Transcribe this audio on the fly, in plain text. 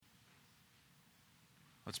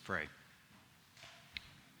Let's pray.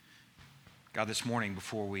 God, this morning,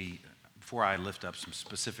 before I lift up some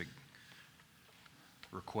specific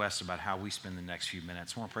requests about how we spend the next few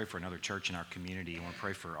minutes, I want to pray for another church in our community. I want to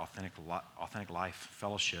pray for Authentic Life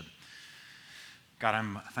Fellowship. God,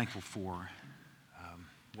 I'm thankful for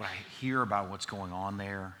what I hear about what's going on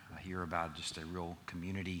there. I hear about just a real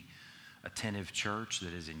community attentive church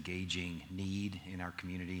that is engaging need in our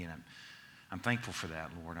community, and I'm thankful for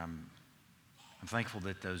that, Lord. I'm thankful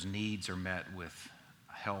that those needs are met with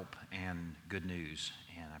help and good news,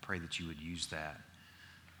 and I pray that you would use that.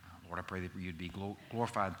 Lord, I pray that you'd be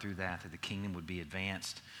glorified through that the kingdom would be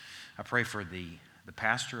advanced. I pray for the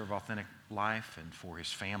pastor of Authentic Life and for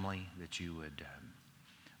his family, that you would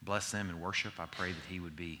bless them in worship. I pray that he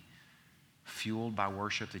would be fueled by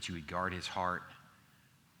worship, that you would guard his heart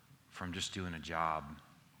from just doing a job,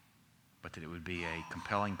 but that it would be a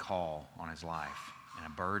compelling call on his life and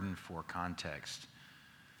a burden for context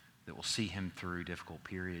that will see him through difficult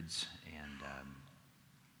periods and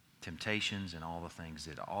temptations and all the things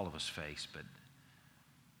that all of us face, but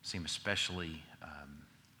seem especially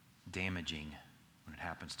damaging when it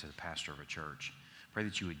happens to the pastor of a church. Pray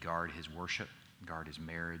that you would guard his worship, guard his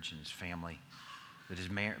marriage and his family, that his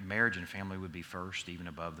marriage and family would be first, even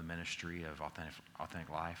above the ministry of Authentic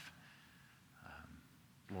Life.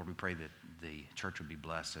 Lord, we pray that the church would be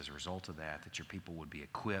blessed as a result of that your people would be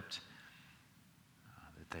equipped,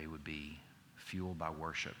 that they would be fueled by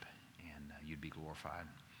worship, and you'd be glorified.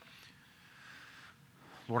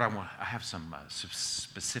 Lord, I have some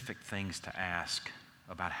specific things to ask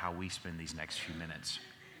about how we spend these next few minutes.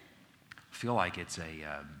 I feel like it's a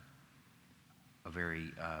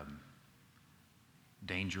very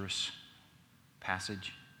dangerous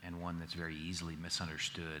passage, and one that's very easily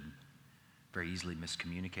misunderstood, very easily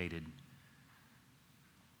miscommunicated,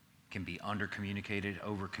 can be undercommunicated,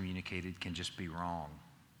 overcommunicated, can just be wrong.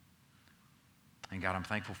 And God, I'm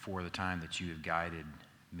thankful for the time that you have guided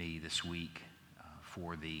me this week,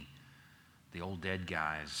 for the old dead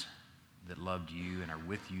guys that loved you and are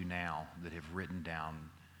with you now, that have written down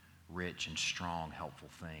rich and strong, helpful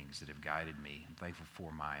things that have guided me. I'm thankful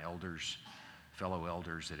for my elders, fellow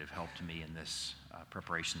elders that have helped me in this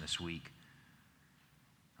preparation this week.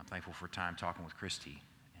 I'm thankful for time talking with Christy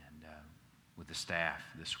and with the staff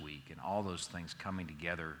this week, and all those things coming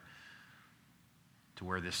together to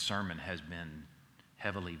where this sermon has been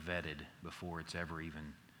heavily vetted before it's ever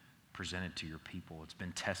even presented to your people. It's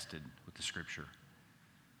been tested with the Scripture.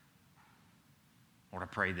 Lord, I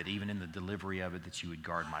pray that even in the delivery of it, that you would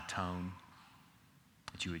guard my tone,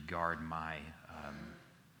 that you would guard my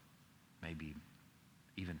maybe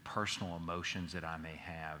even personal emotions that I may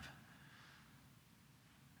have,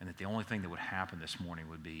 and that the only thing that would happen this morning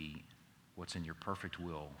would be what's in your perfect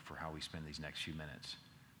will for how we spend these next few minutes.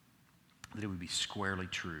 That it would be squarely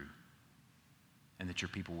true, and that your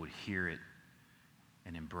people would hear it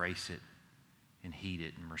and embrace it and heed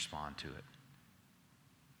it and respond to it.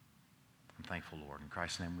 I'm thankful, Lord. In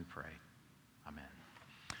Christ's name we pray. Amen.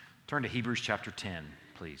 Turn to Hebrews chapter 10,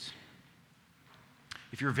 please.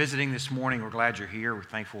 If you're visiting this morning, we're glad you're here. We're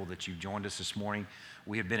thankful that you've joined us this morning.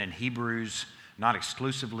 We have been in Hebrews, not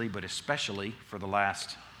exclusively, but especially for the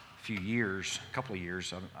last few years, a couple of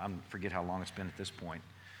years. I forget how long it's been at this point.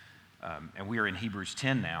 And we are in Hebrews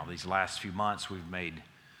 10 now. These last few months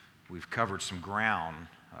we've covered some ground,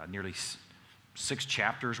 nearly 6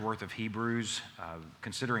 chapters worth of Hebrews,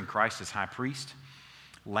 considering Christ as high priest,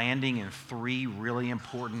 landing in 3 really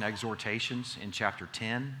important exhortations in chapter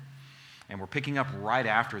 10. And we're picking up right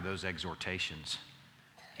after those exhortations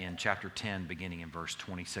in chapter 10, beginning in verse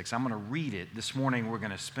 26. I'm going to read it. This morning we're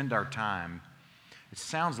going to spend our time. It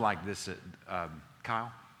sounds like this,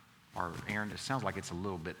 Kyle or Aaron, it sounds like it's a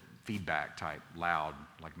little bit feedback type, loud,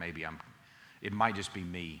 like maybe it might just be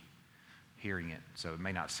me hearing it, so it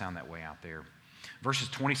may not sound that way out there. Verses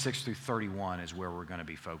 26 through 31 is where we're going to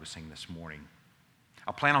be focusing this morning.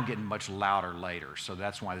 I plan on getting much louder later, so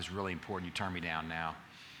that's why it's really important you turn me down now.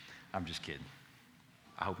 I'm just kidding.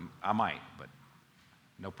 I hope I might, but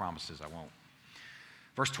no promises, I won't.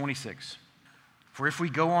 Verse 26, for if we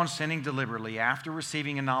go on sinning deliberately after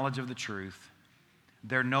receiving a knowledge of the truth,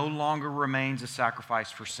 there no longer remains a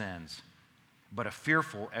sacrifice for sins, but a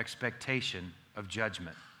fearful expectation of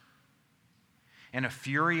judgment, and a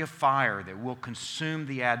fury of fire that will consume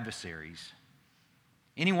the adversaries.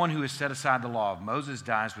 Anyone who has set aside the law of Moses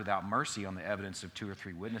dies without mercy on the evidence of 2 or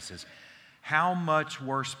 3 witnesses. How much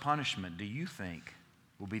worse punishment do you think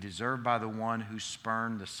will be deserved by the one who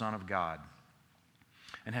spurned the Son of God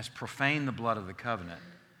and has profaned the blood of the covenant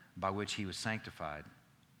by which he was sanctified,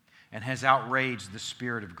 and has outraged the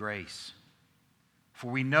Spirit of grace? For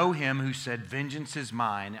we know him who said, 'Vengeance is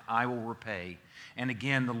mine, I will repay.' And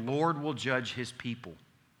again, the Lord will judge his people.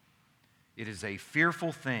 It is a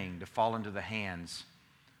fearful thing to fall into the hands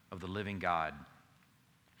of the living God."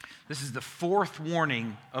 This is the fourth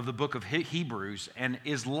warning of the book of Hebrews and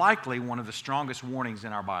is likely one of the strongest warnings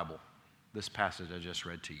in our Bible, this passage I just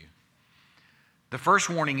read to you. The first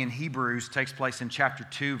warning in Hebrews takes place in chapter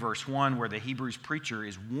 2, verse 1, where the Hebrews preacher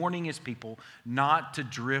is warning his people not to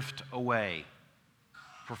drift away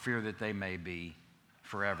for fear that they may be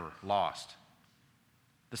forever lost.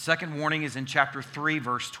 The second warning is in chapter 3,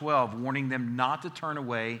 verse 12, warning them not to turn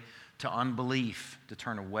away to unbelief, to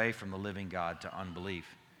turn away from the living God to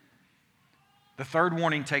unbelief. The third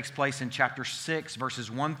warning takes place in chapter 6, verses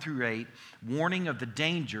 1 through 8, warning of the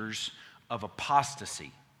dangers of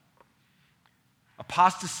apostasy.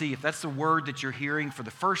 Apostasy, if that's the word that you're hearing for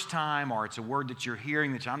the first time, or it's a word that you're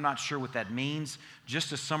hearing that I'm not sure what that means, just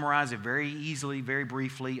to summarize it very easily, very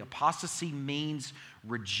briefly, apostasy means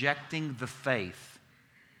rejecting the faith.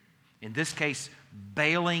 In this case,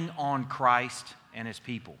 bailing on Christ and his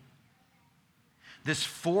people. This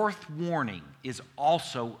fourth warning is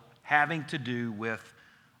also having to do with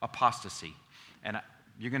apostasy. And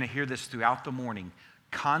you're going to hear this throughout the morning.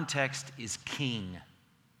 Context is king.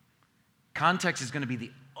 Context is going to be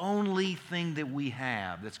the only thing that we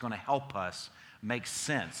have that's going to help us make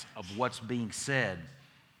sense of what's being said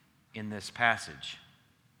in this passage.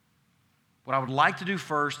 What I would like to do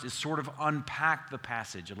first is sort of unpack the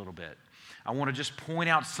passage a little bit. I want to just point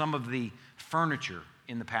out some of the furniture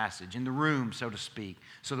in the passage, in the room, so to speak,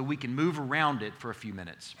 so that we can move around it for a few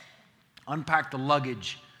minutes. Unpack the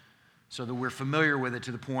luggage so that we're familiar with it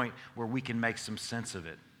to the point where we can make some sense of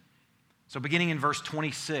it. So beginning in verse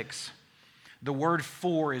 26, the word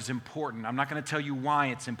 "for" is important. I'm not going to tell you why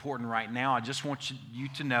it's important right now. I just want you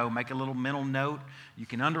to know, make a little mental note. You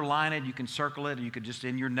can underline it, you can circle it, or you could just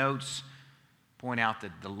in your notes point out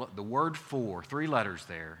that the word "for," 3 letters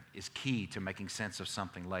there, is key to making sense of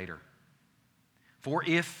something later. For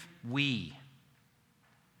if we.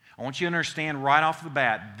 I want you to understand right off the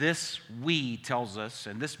bat, this "we" tells us,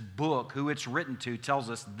 and this book, who it's written to, tells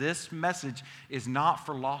us this message is not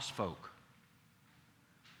for lost folk.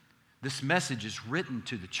 This message is written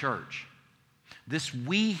to the church. This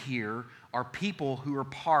 "we" here are people who are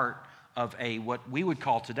part of what we would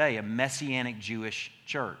call today a Messianic Jewish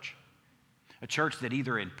church. A church that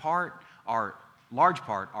either in part or large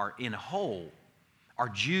part or in whole are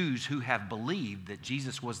Jews who have believed that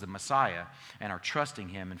Jesus was the Messiah and are trusting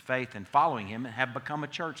him in faith and following him and have become a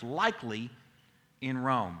church likely in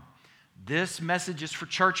Rome. This message is for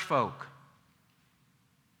church folk,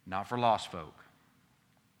 not for lost folk.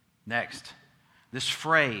 Next, this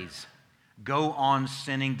phrase, "go on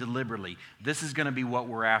sinning deliberately." This is going to be what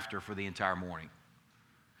we're after for the entire morning.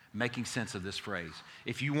 Making sense of this phrase.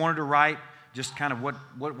 If you wanted to write just kind of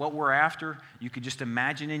what we're after, you could just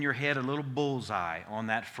imagine in your head a little bullseye on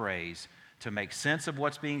that phrase. To make sense of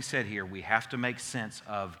what's being said here, we have to make sense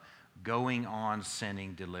of going on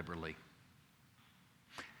sinning deliberately.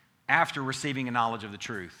 After receiving a knowledge of the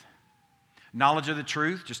truth. Knowledge of the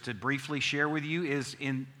truth, just to briefly share with you, is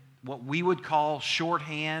in what we would call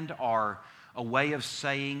shorthand or a way of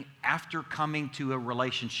saying after coming to a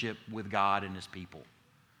relationship with God and his people.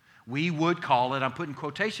 We would call it, I'm putting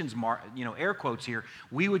quotations, air quotes here,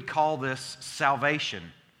 we would call this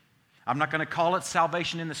salvation. I'm not going to call it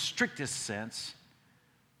salvation in the strictest sense,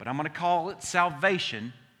 but I'm going to call it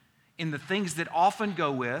salvation in the things that often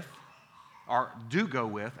go with, or do go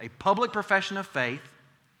with, a public profession of faith,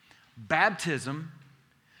 baptism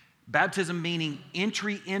meaning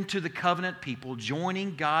entry into the covenant people,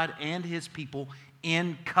 joining God and his people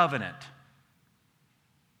in covenant.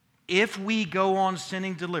 If we go on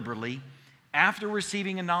sinning deliberately after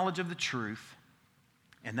receiving a knowledge of the truth,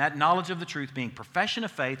 and that knowledge of the truth being profession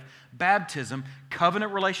of faith, baptism,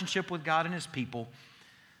 covenant relationship with God and his people,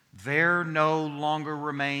 there no longer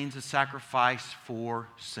remains a sacrifice for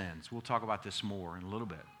sins. We'll talk about this more in a little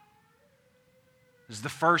bit. This is the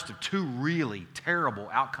first of 2 really terrible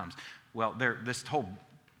outcomes. Well, this whole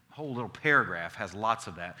little paragraph has lots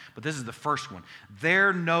of that, but this is the first one.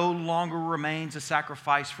 There no longer remains a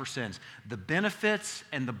sacrifice for sins. The benefits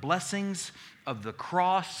and the blessings of the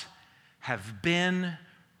cross have been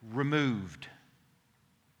removed.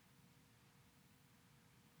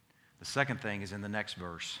 The second thing is in the next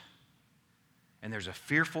verse. And there's a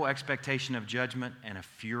fearful expectation of judgment and a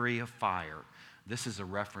fury of fire. This is a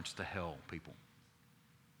reference to hell, people.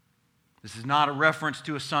 This is not a reference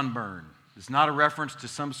to a sunburn. This is not a reference to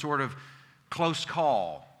some sort of close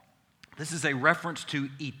call. This is a reference to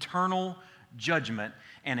eternal judgment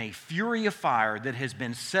and a fury of fire that has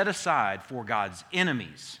been set aside for God's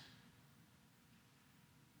enemies.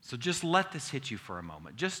 So just let this hit you for a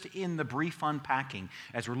moment. Just in the brief unpacking,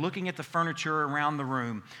 as we're looking at the furniture around the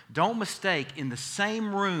room, don't mistake, in the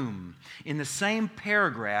same room, in the same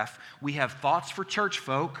paragraph, we have thoughts for church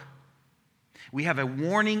folk, we have a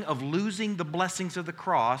warning of losing the blessings of the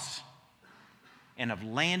cross, and of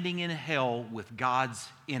landing in hell with God's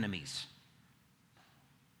enemies.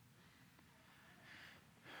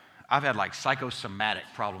 I've had like psychosomatic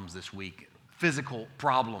problems this week, physical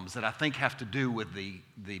problems that I think have to do with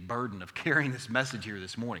the burden of carrying this message here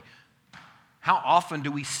this morning. How often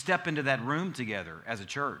do we step into that room together as a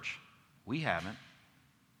church? We haven't.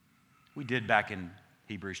 We did back in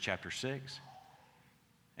Hebrews chapter 6.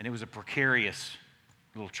 And it was a precarious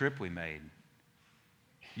little trip we made.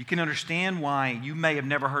 You can understand why you may have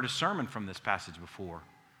never heard a sermon from this passage before.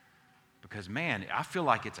 Because, man, I feel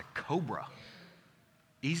like it's a cobra,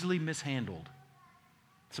 easily mishandled.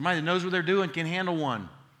 Somebody that knows what they're doing can handle one.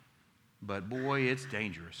 But, boy, it's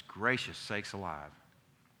dangerous. Gracious sakes alive.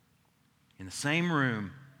 In the same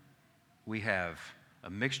room, we have a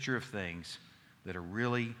mixture of things that are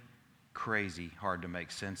really crazy, hard to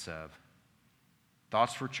make sense of.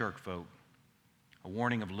 Thoughts for church folk, a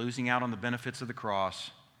warning of losing out on the benefits of the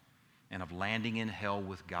cross, and of landing in hell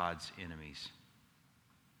with God's enemies.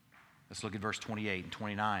 Let's look at verse 28 and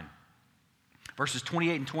 29. Verses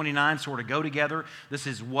 28 and 29 sort of go together. This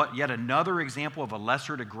is yet another example of a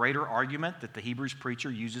lesser to greater argument that the Hebrews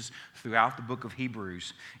preacher uses throughout the book of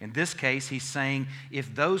Hebrews. In this case, he's saying,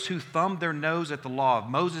 if those who thumbed their nose at the law of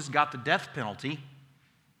Moses got the death penalty,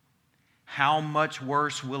 how much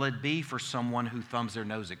worse will it be for someone who thumbs their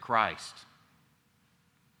nose at Christ?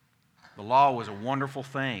 The law was a wonderful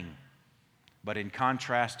thing, but in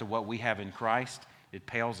contrast to what we have in Christ, it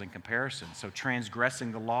pales in comparison. So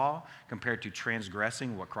transgressing the law compared to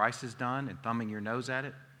transgressing what Christ has done and thumbing your nose at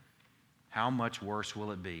it, how much worse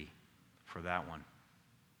will it be for that one?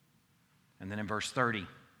 And then in verse 30,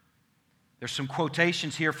 there's some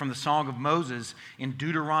quotations here from the Song of Moses in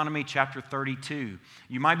Deuteronomy chapter 32.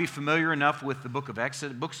 You might be familiar enough with the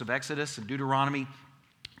books of Exodus and Deuteronomy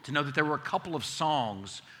to know that there were a couple of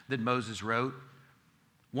songs that Moses wrote.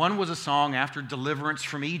 One was a song after deliverance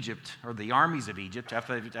from Egypt, or the armies of Egypt,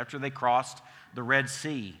 after they crossed the Red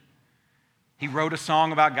Sea. He wrote a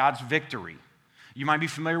song about God's victory. You might be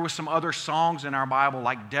familiar with some other songs in our Bible,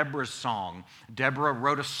 like Deborah's song. Deborah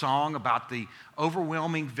wrote a song about the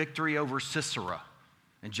overwhelming victory over Sisera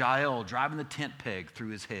and Jael driving the tent peg through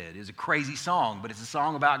his head. It's a crazy song, but it's a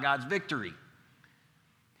song about God's victory.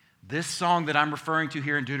 This song that I'm referring to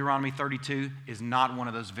here in Deuteronomy 32 is not one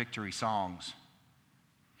of those victory songs.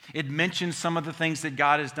 It mentions some of the things that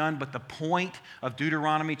God has done, but the point of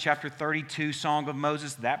Deuteronomy chapter 32, Song of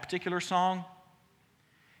Moses, that particular song,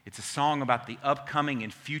 it's a song about the upcoming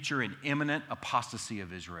and future and imminent apostasy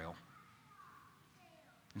of Israel.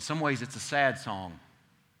 In some ways, it's a sad song.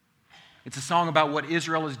 It's a song about what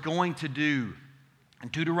Israel is going to do. In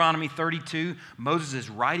Deuteronomy 32, Moses is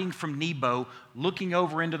writing from Nebo, looking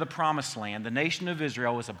over into the promised land. The nation of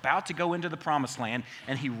Israel is about to go into the promised land,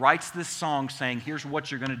 and he writes this song saying, here's what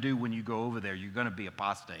you're going to do when you go over there. You're going to be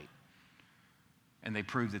apostate. And they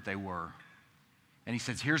proved that they were. And he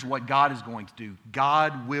says, here's what God is going to do.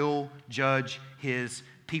 God will judge his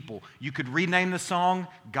people. You could rename the song,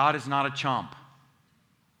 God is not a chump.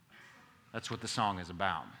 That's what the song is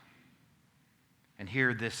about. And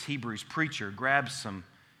here this Hebrews preacher grabs some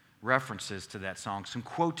references to that song, some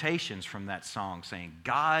quotations from that song saying,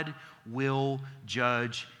 God will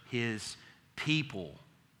judge his people.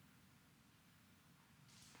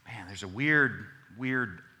 Man, there's a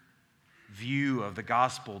weird view of the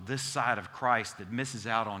gospel this side of Christ that misses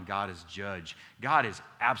out on God as judge. God is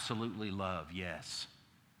absolutely love, yes.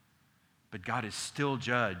 But God is still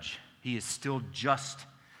judge. He is still just,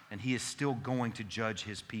 and he is still going to judge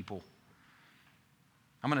his people.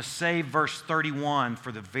 I'm going to save verse 31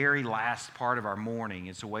 for the very last part of our morning.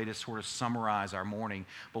 It's a way to sort of summarize our morning.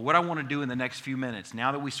 But what I want to do in the next few minutes,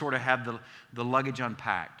 now that we sort of have the luggage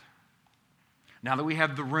unpacked, now that we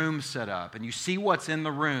have the room set up, and you see what's in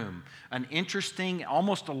the room, an interesting,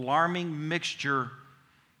 almost alarming mixture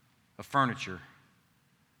of furniture,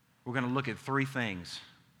 we're going to look at three things.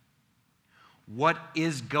 What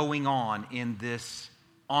is going on in this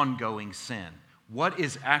ongoing sin? What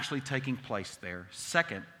is actually taking place there?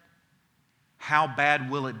 Second, how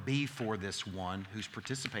bad will it be for this one who's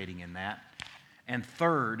participating in that? And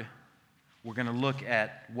third, we're going to look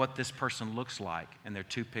at what this person looks like. And there are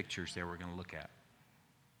two pictures there we're going to look at.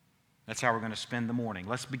 That's how we're going to spend the morning.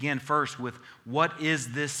 Let's begin first with what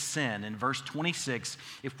is this sin? In verse 26,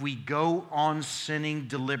 if we go on sinning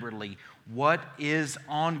deliberately, what is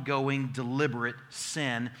ongoing deliberate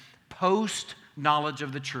sin post knowledge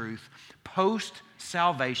of the truth, post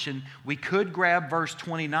salvation? We could grab verse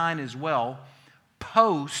 29 as well,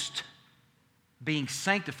 post being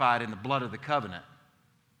sanctified in the blood of the covenant.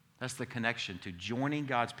 That's the connection to joining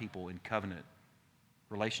God's people in covenant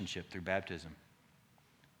relationship through baptism.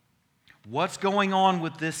 What's going on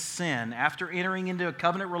with this sin after entering into a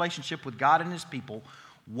covenant relationship with God and His people?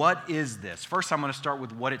 What is this? First, I'm going to start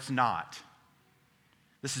with what it's not.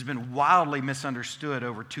 This has been wildly misunderstood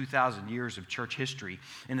over 2,000 years of church history.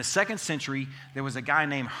 In the 2nd century, there was a guy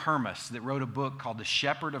named Hermas that wrote a book called The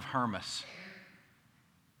Shepherd of Hermas.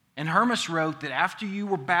 And Hermas wrote that after you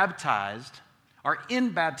were baptized, or in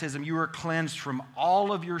baptism, you were cleansed from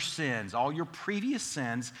all of your sins, all your previous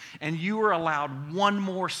sins, and you were allowed one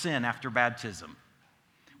more sin after baptism.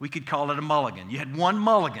 We could call it a mulligan. You had one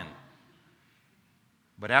mulligan.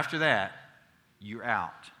 But after that, you're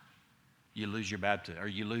out. You lose your baptism, or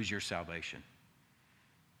you lose your salvation.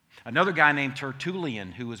 Another guy named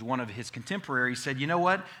Tertullian, who was one of his contemporaries, said, you know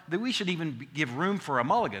what? That we should even give room for a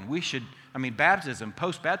mulligan. Baptism,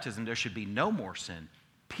 post-baptism, there should be no more sin,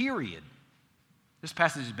 period. This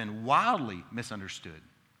passage has been wildly misunderstood.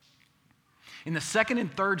 In the 2nd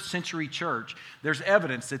and 3rd century church, there's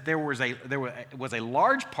evidence that there was a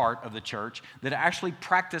large part of the church that actually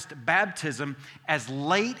practiced baptism as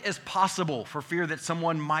late as possible for fear that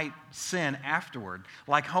someone might sin afterward.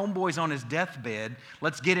 Like homeboy's on his deathbed,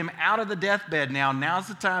 let's get him out of the deathbed now. Now's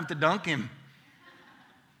the time to dunk him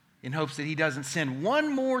in hopes that he doesn't sin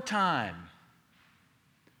one more time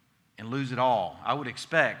and lose it all. I would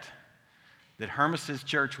expect that Hermas's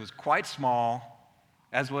church was quite small,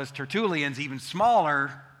 as was Tertullian's, even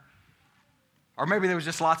smaller, or maybe there was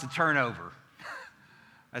just lots of turnover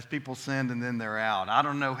as people sinned and then they're out. I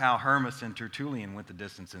don't know how Hermas and Tertullian went the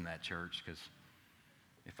distance in that church, because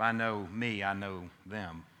if I know me, I know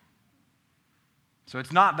them. So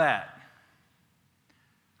it's not that.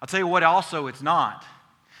 I'll tell you what also it's not.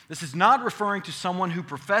 This is not referring to someone who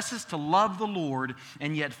professes to love the Lord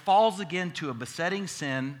and yet falls again to a besetting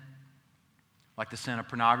sin, like the sin of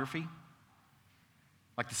pornography,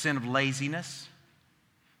 like the sin of laziness,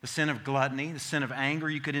 the sin of gluttony, the sin of anger.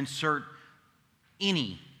 You could insert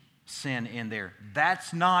any sin in there.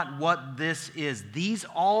 That's not what this is. These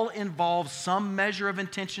all involve some measure of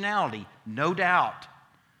intentionality, no doubt.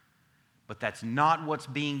 But that's not what's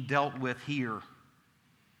being dealt with here.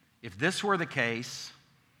 If this were the case,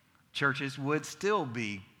 churches would still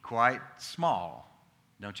be quite small,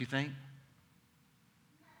 don't you think?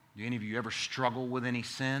 Do any of you ever struggle with any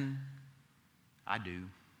sin? I do.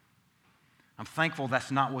 I'm thankful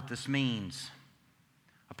that's not what this means.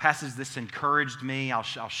 A passage that's encouraged me, I'll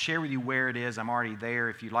share with you where it is. I'm already there.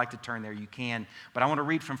 If you'd like to turn there, you can. But I want to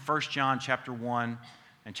read from 1 John chapter 1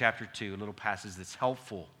 and chapter 2, a little passage that's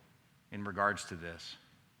helpful in regards to this.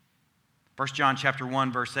 1 John chapter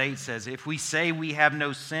 1, verse 8 says, if we say we have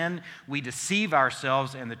no sin, we deceive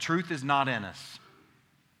ourselves and the truth is not in us.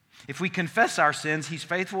 If we confess our sins, He's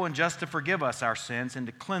faithful and just to forgive us our sins and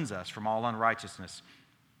to cleanse us from all unrighteousness.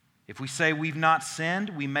 If we say we've not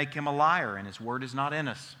sinned, we make Him a liar and His word is not in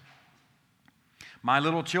us. My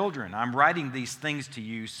little children, I'm writing these things to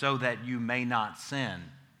you so that you may not sin.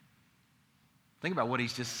 Think about what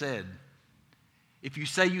He's just said. If you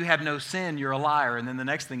say you have no sin, you're a liar. And then the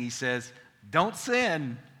next thing He says, don't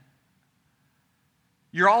sin.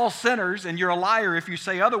 You're all sinners and you're a liar if you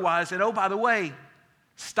say otherwise. And oh, by the way,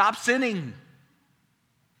 stop sinning.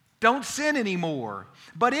 Don't sin anymore.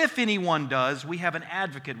 But if anyone does, we have an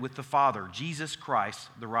advocate with the Father, Jesus Christ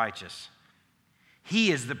the righteous.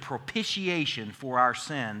 He is the propitiation for our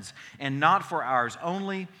sins, and not for ours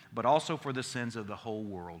only, but also for the sins of the whole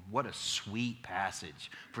world. What a sweet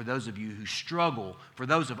passage for those of you who struggle, for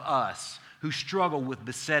those of us who struggle with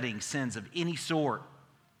besetting sins of any sort.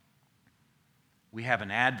 We have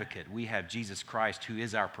an advocate. We have Jesus Christ, who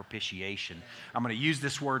is our propitiation. I'm going to use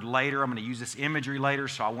this word later. I'm going to use this imagery later,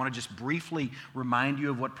 so I want to just briefly remind you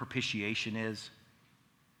of what propitiation is.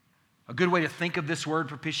 A good way to think of this word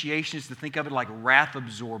propitiation is to think of it like wrath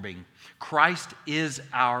absorbing. Christ is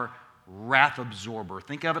our wrath absorber.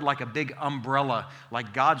 Think of it like a big umbrella,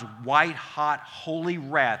 like God's white hot holy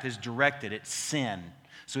wrath is directed at sin.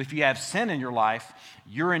 So if you have sin in your life,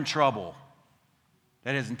 you're in trouble.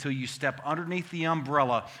 That is until you step underneath the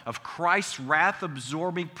umbrella of Christ's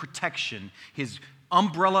wrath-absorbing protection, His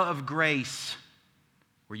umbrella of grace,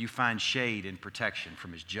 where you find shade and protection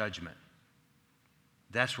from His judgment.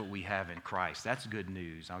 That's what we have in Christ. That's good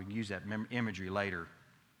news. I'll use that imagery later.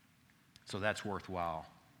 So that's worthwhile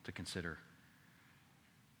to consider.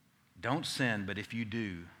 Don't sin, but if you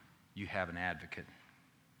do, you have an advocate.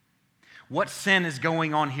 What sin is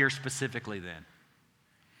going on here specifically then?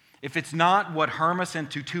 If it's not what Hermas and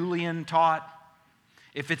Tertullian taught,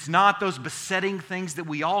 if it's not those besetting things that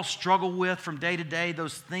we all struggle with from day to day,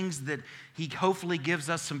 those things that he hopefully gives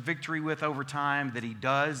us some victory with over time, that he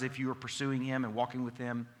does if you are pursuing him and walking with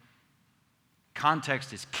him,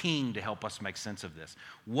 context is keen to help us make sense of this.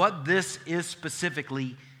 What this is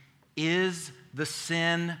specifically is the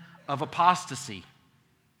sin of apostasy.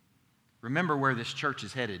 Remember where this church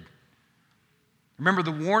is headed. Remember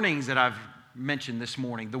the warnings that I've mentioned this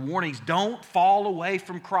morning. The warnings, don't fall away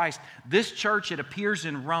from Christ. This church, it appears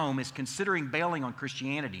in Rome, is considering bailing on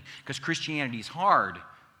Christianity because Christianity is hard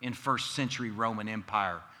in first century Roman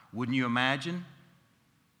Empire. Wouldn't you imagine?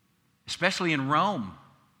 Especially in Rome.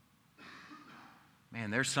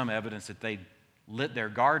 Man, there's some evidence that they lit their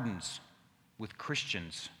gardens with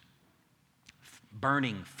Christians,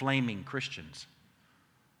 burning, flaming Christians.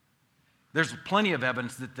 There's plenty of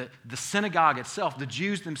evidence that the synagogue itself, the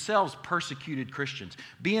Jews themselves, persecuted Christians.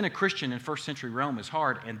 Being a Christian in first century Rome is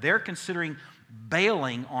hard, and they're considering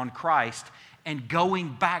bailing on Christ and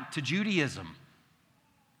going back to Judaism.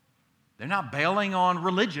 They're not bailing on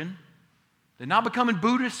religion. They're not becoming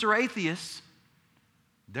Buddhists or atheists.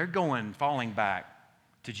 They're falling back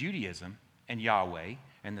to Judaism and Yahweh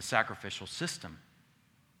and the sacrificial system.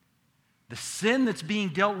 The sin that's being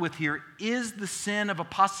dealt with here is the sin of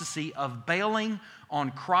apostasy, of bailing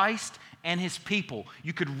on Christ and his people.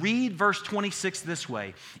 You could read verse 26 this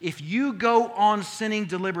way. If you go on sinning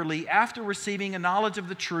deliberately after receiving a knowledge of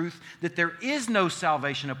the truth that there is no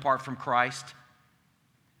salvation apart from Christ,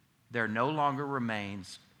 there no longer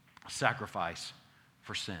remains a sacrifice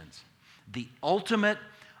for sins. The ultimate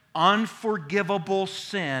unforgivable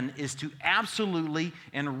sin is to absolutely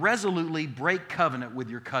and resolutely break covenant with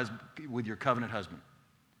your covenant husband.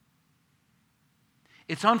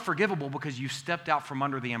 It's unforgivable because you stepped out from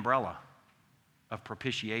under the umbrella of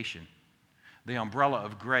propitiation, the umbrella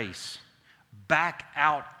of grace, back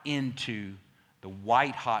out into the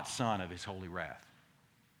white-hot sun of his holy wrath.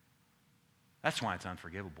 That's why it's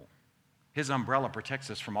unforgivable. His umbrella protects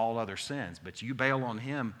us from all other sins, but you bail on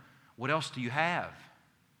him, what else do you have?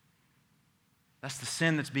 That's the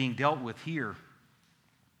sin that's being dealt with here.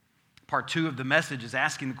 Part 2 of the message is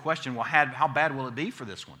asking the question, well, how bad will it be for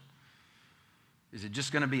this one? Is it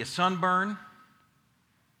just going to be a sunburn,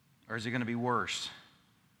 or is it going to be worse?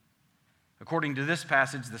 According to this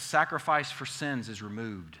passage, the sacrifice for sins is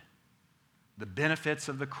removed. The benefits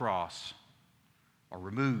of the cross are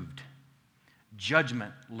removed.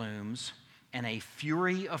 Judgment looms, and a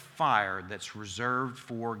fury of fire that's reserved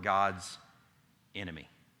for God's enemy.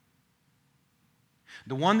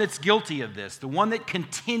 The one that's guilty of this, the one that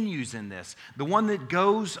continues in this, the one that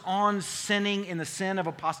goes on sinning in the sin of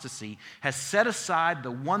apostasy, has set aside the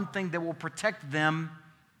one thing that will protect them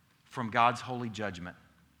from God's holy judgment.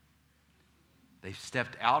 They've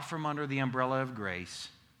stepped out from under the umbrella of grace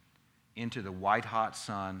into the white-hot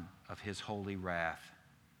sun of his holy wrath.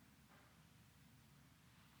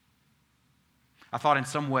 I thought in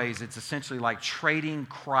some ways it's essentially like trading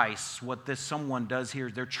Christ. What this someone does here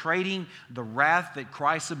is they're trading the wrath that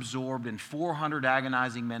Christ absorbed in 400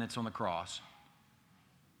 agonizing minutes on the cross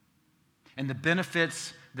and the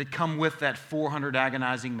benefits that come with that 400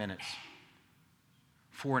 agonizing minutes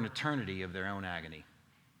for an eternity of their own agony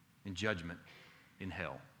and judgment in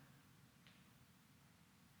hell.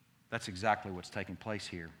 That's exactly what's taking place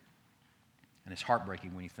here. And it's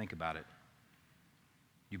heartbreaking when you think about it.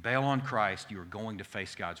 You bail on Christ, you are going to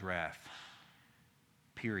face God's wrath.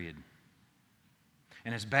 Period.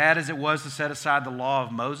 And as bad as it was to set aside the law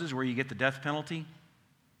of Moses, where you get the death penalty,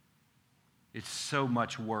 it's so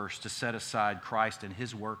much worse to set aside Christ and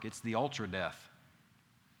his work. It's the ultra death.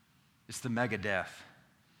 It's the mega death.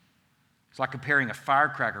 It's like comparing a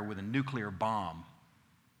firecracker with a nuclear bomb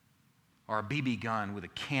or a BB gun with a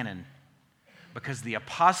cannon. Because the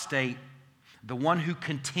apostate, the one who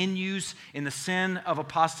continues in the sin of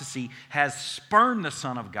apostasy, has spurned the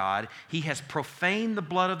Son of God. He has profaned the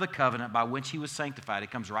blood of the covenant by which he was sanctified.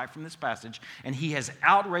 It comes right from this passage. And he has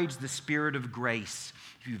outraged the Spirit of grace.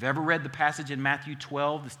 If you've ever read the passage in Matthew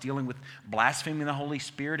 12 that's dealing with blaspheming the Holy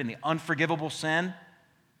Spirit and the unforgivable sin,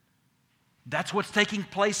 that's what's taking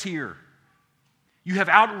place here. You have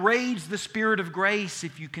outraged the Spirit of grace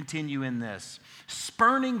if you continue in this,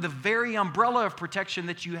 spurning the very umbrella of protection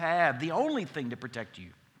that you have, the only thing to protect you.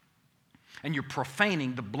 And you're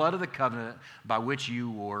profaning the blood of the covenant by which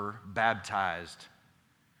you were baptized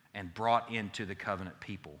and brought into the covenant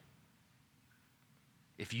people.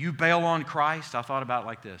 If you bail on Christ, I thought about it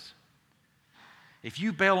like this. If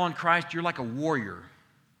you bail on Christ, you're like a warrior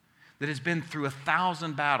that has been through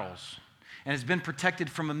 1,000 battles and has been protected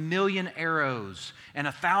from 1,000,000 arrows and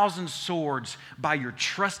 1,000 swords by your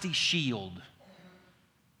trusty shield.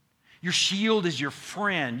 Your shield is your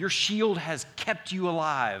friend. Your shield has kept you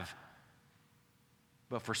alive.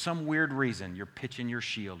 But for some weird reason, you're pitching your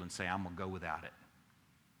shield and say, I'm going to go without it.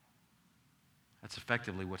 That's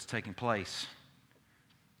effectively what's taking place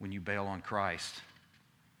when you bail on Christ.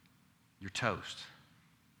 You're toast.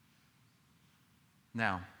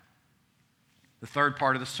 Now, the third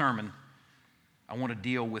part of the sermon, I want to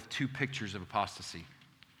deal with two pictures of apostasy.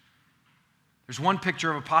 There's one picture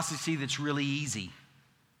of apostasy that's really easy.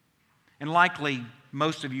 And likely,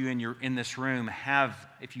 most of you in this room have,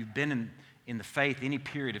 if you've been in the faith any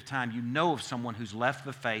period of time, you know of someone who's left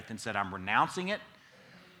the faith and said, I'm renouncing it.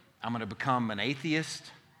 I'm going to become an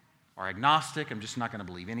atheist or agnostic. I'm just not going to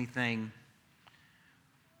believe anything.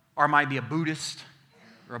 Or it might be a Buddhist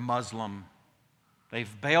or a Muslim.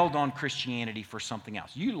 They've bailed on Christianity for something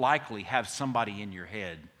else. You likely have somebody in your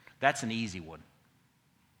head. That's an easy one.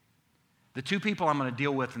 The two people I'm going to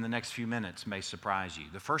deal with in the next few minutes may surprise you.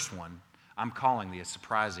 The first one, I'm calling the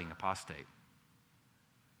surprising apostate.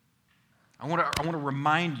 I want to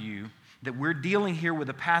remind you that we're dealing here with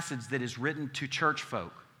a passage that is written to church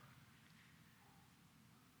folk.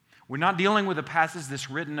 We're not dealing with a passage that's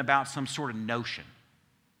written about some sort of notion,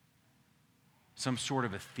 some sort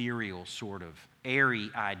of ethereal, sort of airy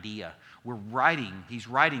idea. He's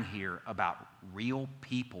writing here about real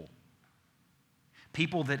people.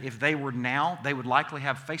 People that if they were now, they would likely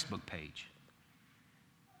have a Facebook page.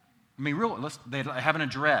 I mean, they have an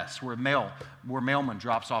address where mailman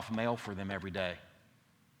drops off mail for them every day.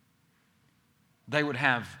 They would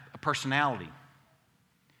have a personality.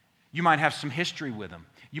 You might have some history with them.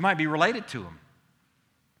 You might be related to them.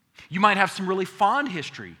 You might have some really fond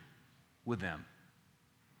history with them.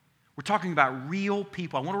 We're talking about real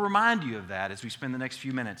people. I want to remind you of that as we spend the next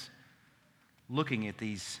few minutes looking at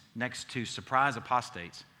these next two surprise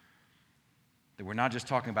apostates, that we're not just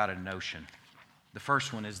talking about a notion. The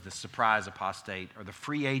first one is the surprise apostate, or the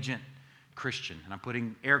free agent Christian. And I'm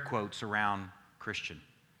putting air quotes around Christian.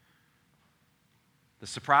 The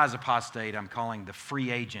surprise apostate I'm calling the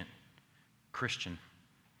free agent Christian.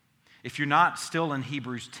 If you're not still in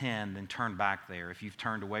Hebrews 10, then turn back there. If you've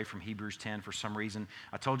turned away from Hebrews 10 for some reason,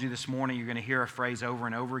 I told you this morning you're going to hear a phrase over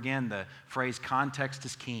and over again, the phrase context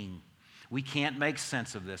is king. We can't make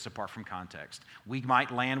sense of this apart from context. We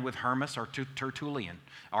might land with Hermas or Tertullian,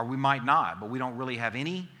 or we might not, but we don't really have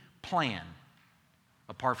any plan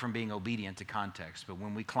apart from being obedient to context. But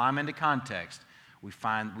when we climb into context, we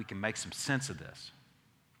find we can make some sense of this.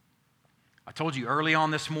 I told you early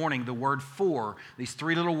on this morning the word for, these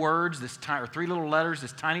three little words, three little letters,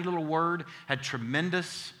 this tiny little word had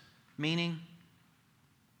tremendous meaning.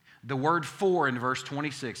 The word for in verse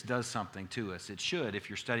 26 does something to us. It should, if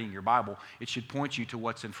you're studying your Bible, it should point you to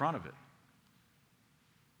what's in front of it.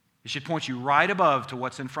 It should point you right above to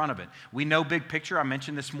what's in front of it. We know big picture. I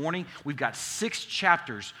mentioned this morning, we've got 6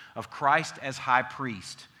 chapters of Christ as high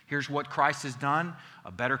priest. Here's what Christ has done: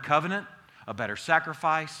 a better covenant, a better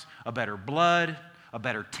sacrifice, a better blood, a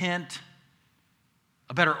better tent,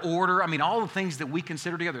 a better order. I mean, all the things that we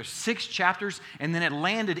consider together. 6 chapters, and then it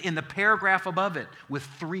landed in the paragraph above it with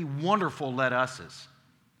 3 wonderful let us's.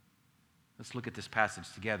 Let's look at this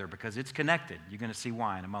passage together because it's connected. You're going to see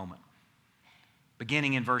why in a moment.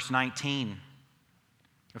 Beginning in verse 19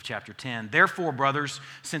 of chapter 10. Therefore, brothers,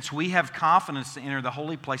 since we have confidence to enter the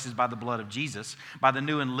holy places by the blood of Jesus, by the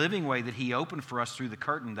new and living way that he opened for us through the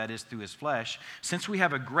curtain, that is, through his flesh, since we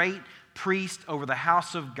have a great priest over the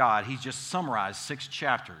house of God. He's just summarized 6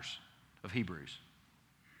 chapters of Hebrews.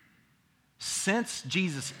 Since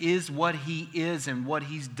Jesus is what he is and what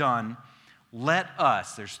he's done, let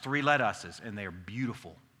us, there's 3 let us's, and they're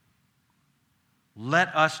beautiful.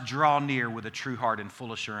 Let us draw near with a true heart and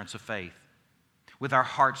full assurance of faith, with our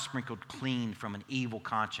hearts sprinkled clean from an evil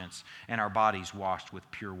conscience and our bodies washed with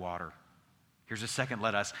pure water. Here's a second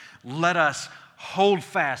let us. Let us hold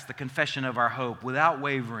fast the confession of our hope without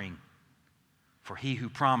wavering, for he who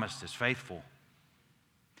promised is faithful.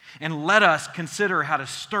 And let us consider how to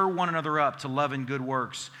stir one another up to love and good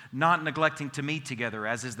works, not neglecting to meet together,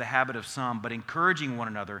 as is the habit of some, but encouraging one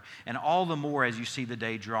another, and all the more as you see the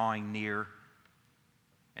day drawing near.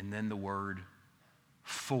 And then the word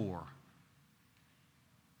for.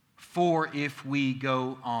 For if we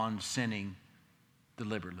go on sinning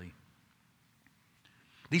deliberately.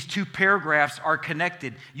 These two paragraphs are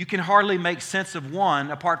connected. You can hardly make sense of one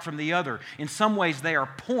apart from the other. In some ways, they are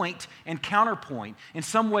point and counterpoint. In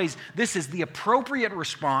some ways, this is the appropriate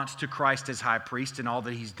response to Christ as high priest and all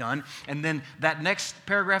that he's done. And then that next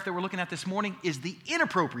paragraph that we're looking at this morning is the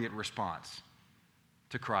inappropriate response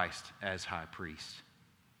to Christ as high priest.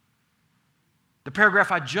 The paragraph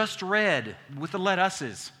I just read with the let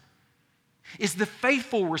us's is the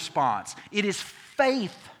faithful response. It is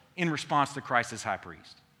faith in response to Christ as high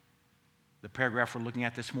priest. The paragraph we're looking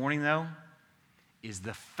at this morning, though, is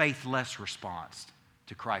the faithless response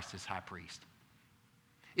to Christ as high priest.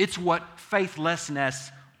 It's what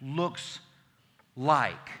faithlessness looks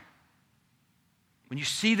like. When you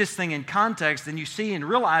see this thing in context, then you see and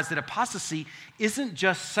realize that apostasy isn't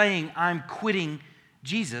just saying I'm quitting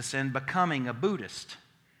Jesus and becoming a Buddhist.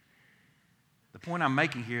 The point I'm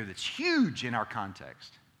making here that's huge in our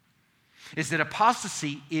context is that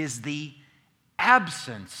apostasy is the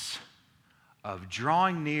absence of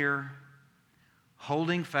drawing near,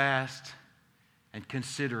 holding fast, and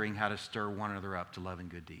considering how to stir one another up to love and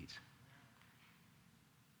good deeds.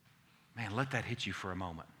 Man, let that hit you for a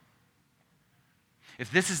moment.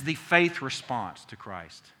 If this is the faith response to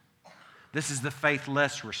Christ, this is the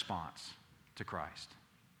faithless response to Christ.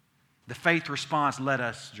 The faith response, let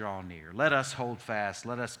us draw near, let us hold fast,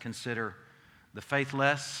 let us consider. The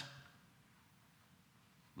faithless,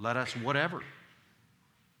 let us whatever.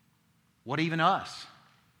 What even us?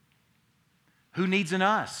 Who needs an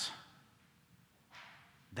us?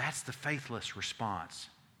 That's the faithless response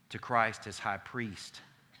to Christ as high priest.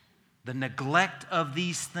 The neglect of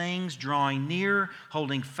these things, drawing near,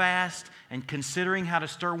 holding fast, and considering how to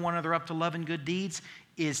stir one another up to love and good deeds,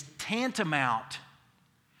 is tantamount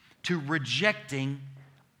to rejecting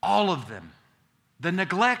all of them. The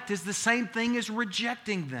neglect is the same thing as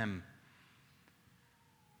rejecting them.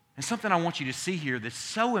 And something I want you to see here that's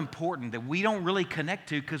so important that we don't really connect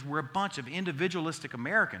to because we're a bunch of individualistic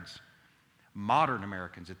Americans, modern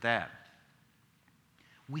Americans at that.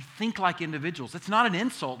 We think like individuals. It's not an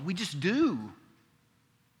insult. We just do.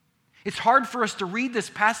 It's hard for us to read this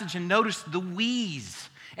passage and notice the we's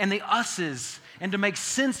and the us's and to make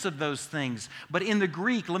sense of those things. But in the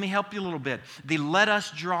Greek, let me help you a little bit. The let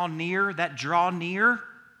us draw near, that draw near,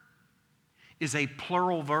 is a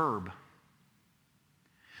plural verb.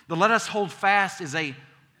 The let us hold fast is a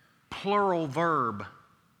plural verb.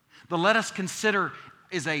 The let us consider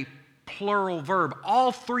is a plural verb.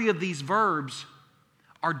 All three of these verbs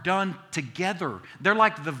are done together. They're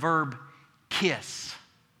like the verb kiss.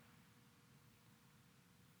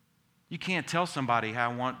 You can't tell somebody,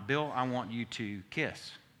 Bill, I want you to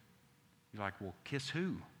kiss. You're like, well, kiss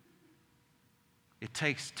who? It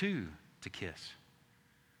takes two to kiss.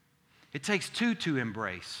 It takes two to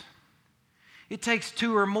embrace. It takes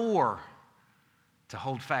two or more to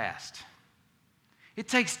hold fast. It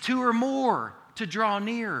takes two or more to draw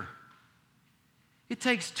near. It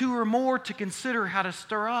takes two or more to consider how to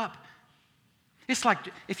stir up. It's like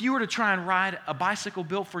if you were to try and ride a bicycle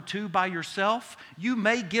built for two by yourself, you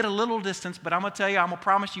may get a little distance, but I'm going to tell you, I'm going to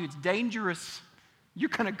promise you it's dangerous. You're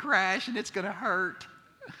going to crash and it's going to hurt.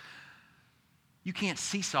 You can't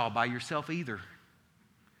seesaw by yourself either.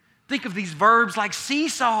 Think of these verbs like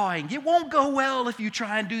seesawing. It won't go well if you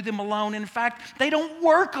try and do them alone. In fact, they don't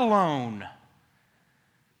work alone.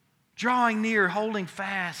 Drawing near, holding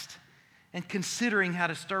fast, and considering how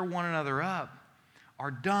to stir one another up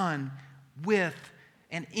are done with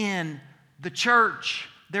and in the church.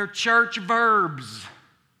 They're church verbs.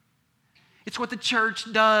 It's what the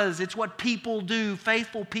church does. It's what people do,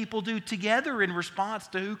 faithful people do together in response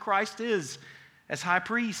to who Christ is as high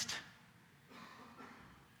priest.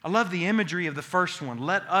 I love the imagery of the first one.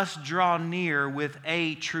 Let us draw near with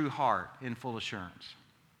a true heart in full assurance.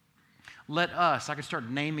 Let us, I can start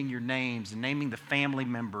naming your names and naming the family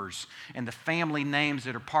members and the family names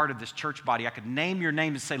that are part of this church body. I could name your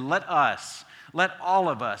name and say, let us, let all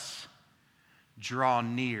of us draw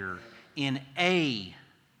near in a,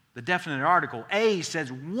 the definite article. A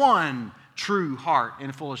says one true heart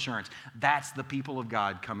in full assurance. That's the people of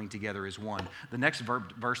God coming together as one. The next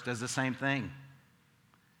verse does the same thing.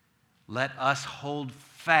 Let us hold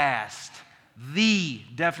fast the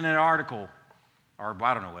definite article. Or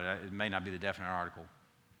I don't know, it may not be the definite article.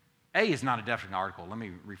 A is not a definite article. Let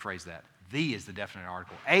me rephrase that. The is the definite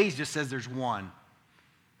article. A just says there's one.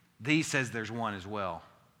 The says there's one as well.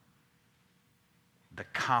 The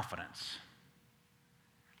confidence.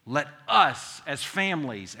 Let us as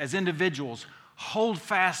families, as individuals, hold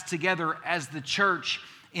fast together as the church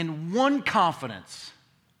in one confidence.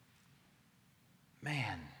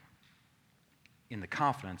 Man, in the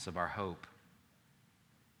confidence of our hope.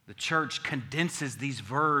 The church condenses these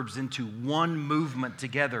verbs into one movement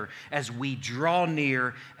together as we draw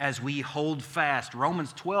near, as we hold fast.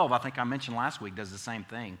 Romans 12, I think I mentioned last week, does the same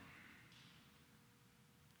thing.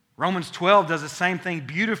 Romans 12 does the same thing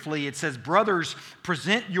beautifully. It says, brothers,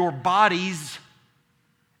 present your bodies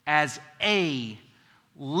as a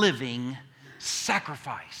living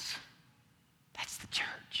sacrifice. That's the church.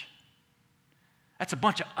 That's a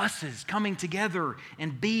bunch of us's coming together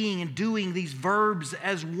and being and doing these verbs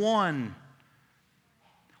as one.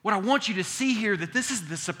 What I want you to see here, that this is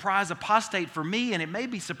the surprise apostate for me, and it may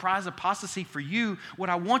be surprise apostasy for you.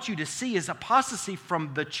 What I want you to see is apostasy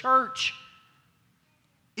from the church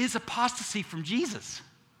is apostasy from Jesus.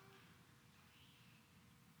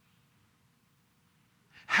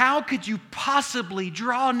 How could you possibly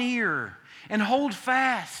draw near and hold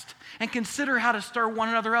fast and consider how to stir one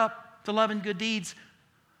another up to love and good deeds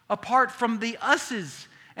apart from the us's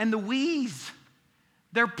and the we's?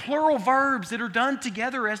 They're plural verbs that are done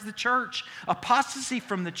together as the church. Apostasy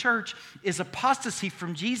from the church is apostasy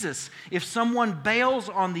from Jesus. If someone bails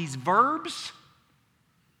on these verbs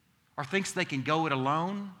or thinks they can go it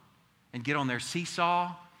alone and get on their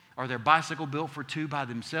seesaw or their bicycle built for two by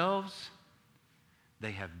themselves,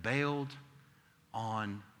 they have bailed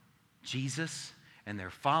on Jesus, and they're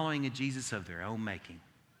following a Jesus of their own making.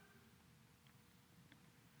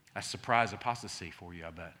 That's surprise apostasy for you, I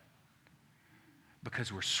bet,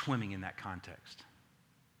 because we're swimming in that context.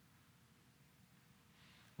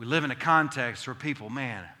 We live in a context where people,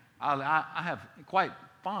 man, I have quite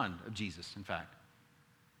fond of Jesus, in fact,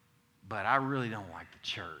 but I really don't like the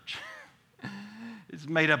church. It's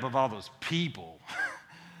made up of all those people.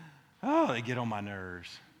 Oh, they get on my nerves.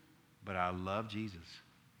 But I love Jesus.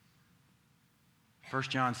 1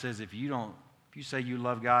 John says if you say you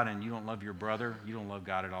love God and you don't love your brother, you don't love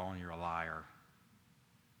God at all and you're a liar.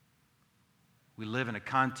 We live in a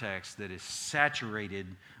context that is saturated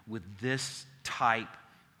with this type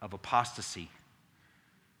of apostasy.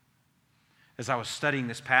 As I was studying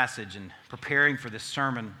this passage and preparing for this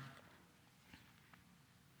sermon,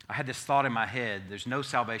 I had this thought in my head: there's no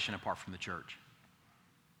salvation apart from the church.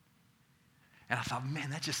 And I thought, man,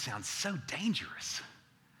 that just sounds so dangerous.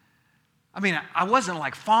 I mean, I wasn't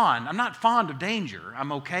like fond. I'm not fond of danger.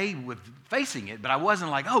 I'm okay with facing it, but I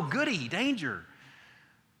wasn't like, oh, goody, danger.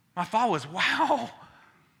 My thought was, wow,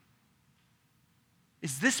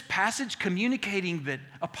 is this passage communicating that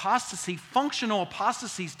apostasy, functional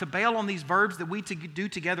apostasies, to bail on these verbs that we do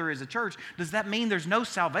together as a church, does that mean there's no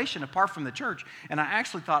salvation apart from the church? And I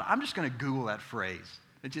actually thought, I'm just going to Google that phrase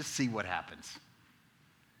and just see what happens.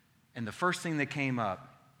 And the first thing that came up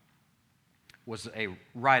was a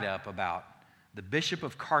write-up about the Bishop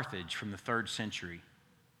of Carthage from the 3rd century.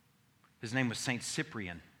 His name was Saint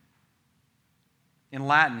Cyprian. In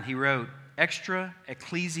Latin, he wrote, Extra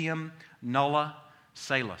ecclesiam nulla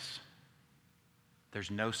salus. There's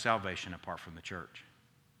no salvation apart from the church.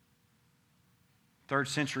 3rd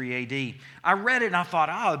century A.D. I read it and I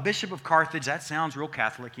thought, Bishop of Carthage, that sounds real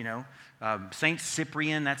Catholic, you know. Saint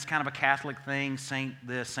Cyprian, that's kind of a Catholic thing, saint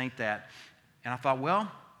this, saint that. And I thought, well,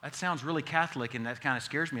 that sounds really Catholic, and that kind of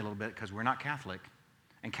scares me a little bit because we're not Catholic.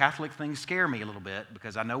 And Catholic things scare me a little bit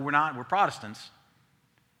because I know we're Protestants.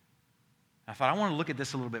 I thought, I want to look at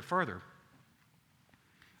this a little bit further.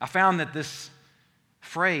 I found that this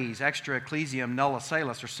phrase, extra ecclesiam nulla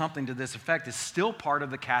salus, or something to this effect, is still part of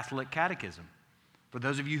the Catholic catechism. For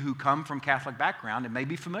those of you who come from Catholic background, it may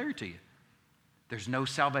be familiar to you. There's no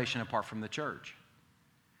salvation apart from the church.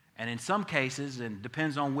 And in some cases, and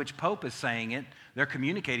depends on which pope is saying it, they're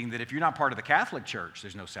communicating that if you're not part of the Catholic Church,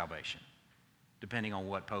 there's no salvation, depending on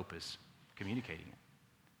what pope is communicating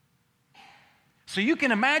it. So you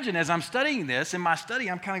can imagine, as I'm studying this, in my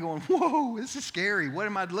study, I'm kind of going, whoa, this is scary. What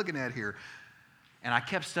am I looking at here? And I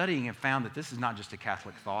kept studying and found that this is not just a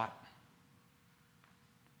Catholic thought.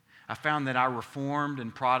 I found that our Reformed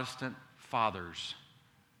and Protestant fathers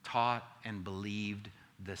taught and believed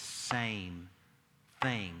the same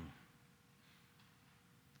thing.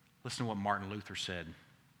 Listen to what Martin Luther said.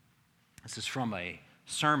 This is from a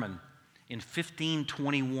sermon in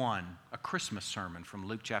 1521, a Christmas sermon from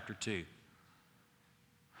Luke chapter 2.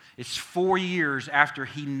 It's 4 years after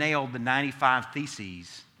he nailed the 95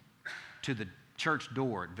 Theses to the church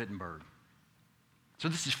door at Wittenberg. So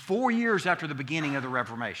this is 4 years after the beginning of the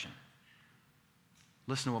Reformation.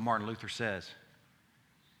 Listen to what Martin Luther says.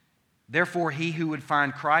 Therefore, he who would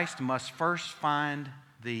find Christ must first find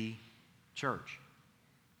the church.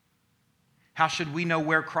 How should we know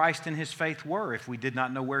where Christ and his faith were if we did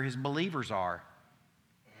not know where his believers are?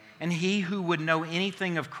 And he who would know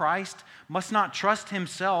anything of Christ must not trust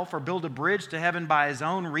himself or build a bridge to heaven by his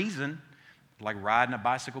own reason. like riding a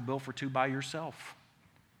bicycle built for two by yourself.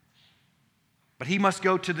 But he must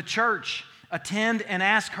go to the church, attend and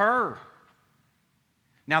ask her.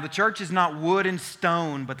 Now, the church is not wood and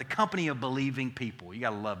stone, but the company of believing people. You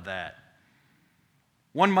got to love that.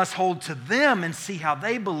 One must hold to them and see how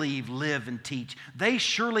they believe, live, and teach. They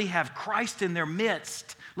surely have Christ in their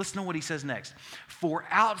midst. Listen to what he says next. For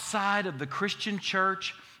outside of the Christian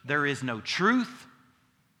church, there is no truth,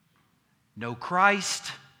 no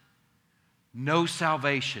Christ, no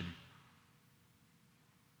salvation.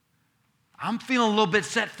 I'm feeling a little bit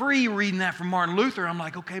set free reading that from Martin Luther. I'm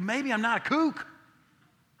like, okay, maybe I'm not a kook.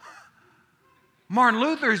 Martin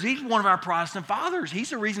Luther, he's one of our Protestant fathers. He's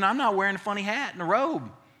the reason I'm not wearing a funny hat and a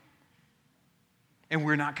robe. And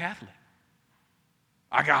we're not Catholic.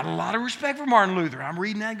 I got a lot of respect for Martin Luther. I'm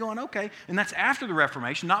reading that going, okay. And that's after the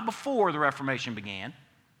Reformation, not before the Reformation began.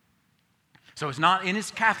 So it's not in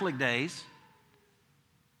his Catholic days.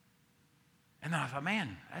 And then I thought,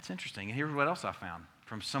 man, that's interesting. And here's what else I found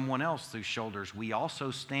from someone else whose shoulders we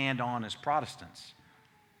also stand on as Protestants,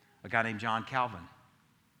 a guy named John Calvin.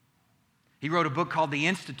 He wrote a book called The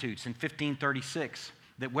Institutes in 1536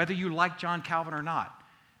 that whether you like John Calvin or not,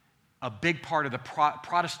 a big part of the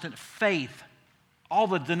Protestant faith, all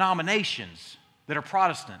the denominations that are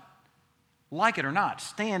Protestant, like it or not,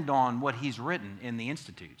 stand on what he's written in the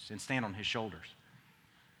Institutes and stand on his shoulders.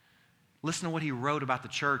 Listen to what he wrote about the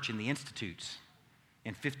church in the Institutes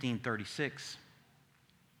in 1536.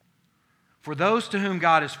 For those to whom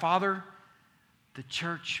God is Father, the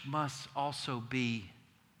church must also be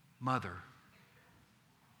mother.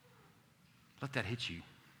 Let that hit you.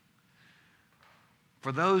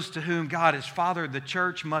 For those to whom God is Father, the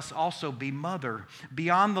church must also be mother.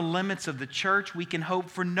 Beyond the limits of the church, we can hope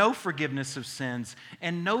for no forgiveness of sins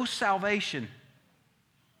and no salvation.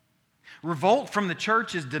 Revolt from the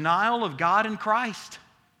church is denial of God and Christ.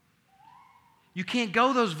 You can't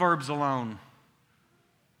go those verbs alone.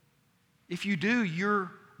 If you do,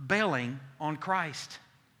 you're bailing on Christ.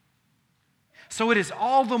 So it is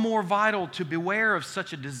all the more vital to beware of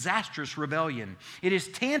such a disastrous rebellion. It is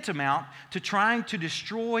tantamount to trying to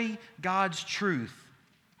destroy God's truth,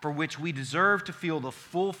 for which we deserve to feel the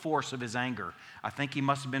full force of his anger. I think he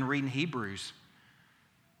must have been reading Hebrews.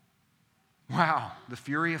 Wow, the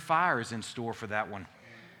fury of fire is in store for that one.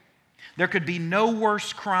 There could be no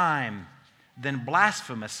worse crime than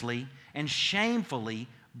blasphemously and shamefully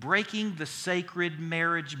breaking the sacred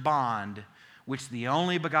marriage bond which the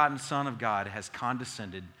only begotten Son of God has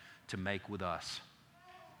condescended to make with us.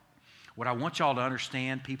 What I want y'all to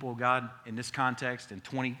understand, people of God, in this context, in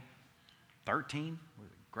 2013,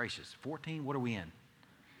 gracious, 14, what are we in?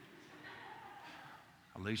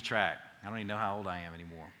 I lose track. I don't even know how old I am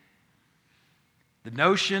anymore. The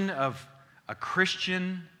notion of a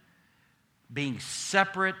Christian being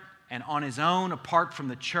separate and on his own, apart from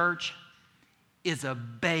the church, is a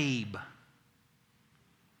babe.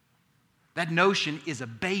 That notion is a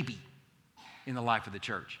baby in the life of the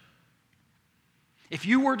church. If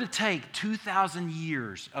you were to take 2,000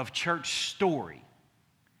 years of church story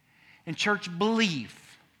and church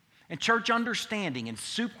belief and church understanding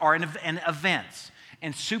and events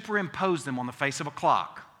and superimpose them on the face of a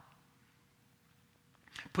clock,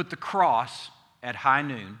 put the cross at high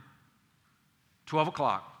noon, 12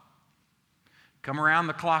 o'clock, come around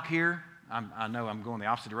the clock here, I know I'm going the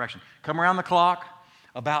opposite direction, come around the clock,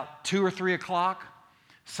 about 2 or 3 o'clock,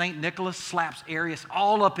 St. Nicholas slaps Arius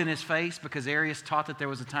all up in his face because Arius taught that there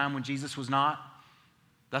was a time when Jesus was not.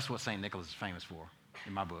 That's what St. Nicholas is famous for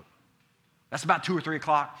in my book. That's about 2 or 3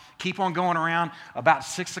 o'clock. Keep on going around. About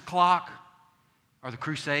 6 o'clock are the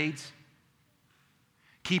Crusades.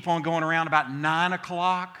 Keep on going around. About 9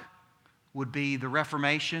 o'clock would be the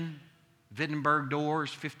Reformation, Wittenberg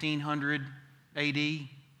doors, 1500 A.D.,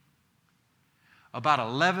 about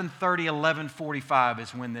 11:30, 11:45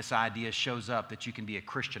 is when this idea shows up that you can be a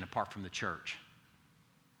Christian apart from the church.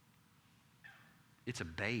 It's a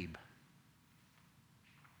babe.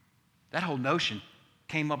 That whole notion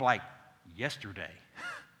came up like yesterday.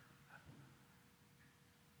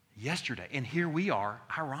 Yesterday. And here we are,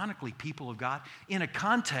 ironically, people of God, in a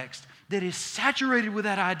context that is saturated with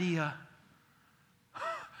that idea.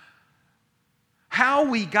 How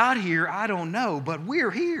we got here, I don't know, but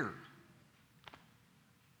we're here.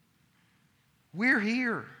 We're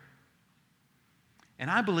here. And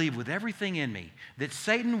I believe with everything in me that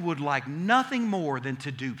Satan would like nothing more than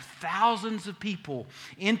to dupe thousands of people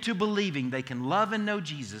into believing they can love and know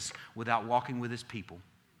Jesus without walking with his people.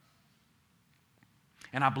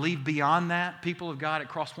 And I believe beyond that, people of God at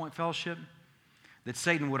Crosspoint Fellowship, that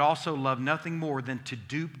Satan would also love nothing more than to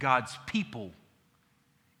dupe God's people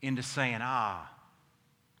into saying,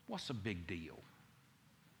 What's a big deal?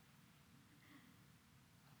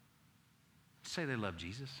 Say they love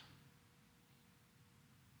Jesus.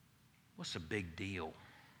 What's a big deal?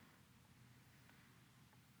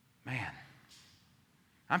 Man,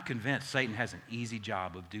 I'm convinced Satan has an easy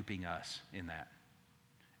job of duping us in that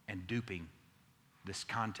and duping this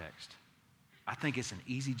context. I think it's an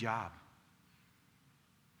easy job.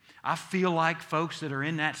 I feel like folks that are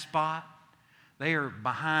in that spot, they are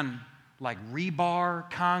behind like rebar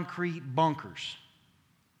concrete bunkers.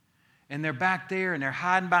 And they're back there and they're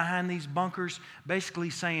hiding behind these bunkers,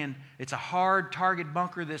 basically saying it's a hard target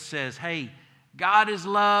bunker that says, hey, God is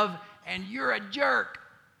love and you're a jerk.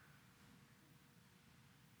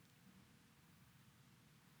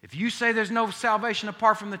 If you say there's no salvation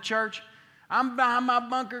apart from the church, I'm behind my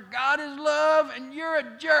bunker, God is love and you're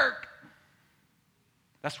a jerk.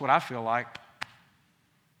 That's what I feel like.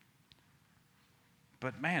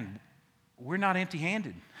 But man, we're not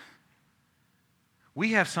empty-handed.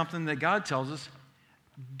 We have something that God tells us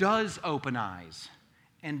does open eyes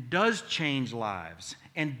and does change lives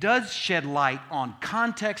and does shed light on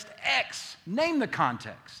context X. Name the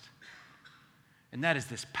context. And that is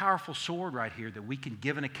this powerful sword right here that we can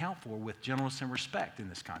give an account for with gentleness and respect in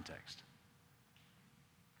this context.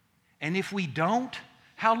 And if we don't,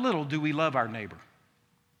 how little do we love our neighbor?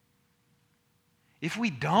 If we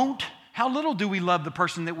don't, how little do we love the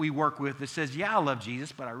person that we work with that says, yeah, I love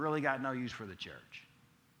Jesus, but I really got no use for the church?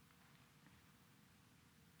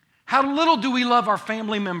 How little do we love our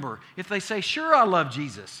family member if they say, sure, I love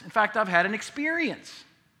Jesus. In fact, I've had an experience.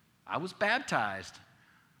 I was baptized,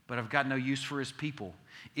 but I've got no use for his people.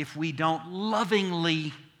 If we don't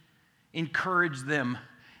lovingly encourage them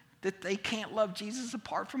that they can't love Jesus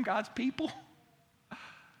apart from God's people,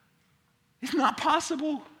 it's not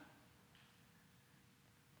possible.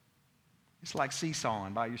 It's like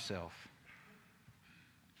seesawing by yourself.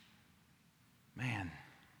 Man,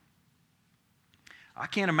 I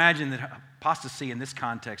can't imagine that apostasy in this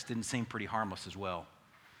context didn't seem pretty harmless as well.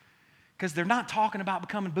 Because they're not talking about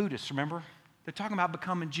becoming Buddhists, remember? They're talking about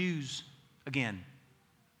becoming Jews again.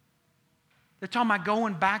 They're talking about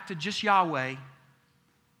going back to just Yahweh,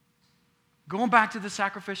 going back to the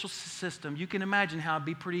sacrificial system. You can imagine how it'd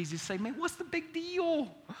be pretty easy to say, man, what's the big deal?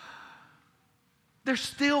 They're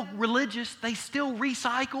still religious. They still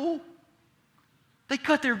recycle. They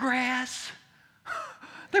cut their grass.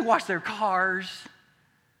 They wash their cars.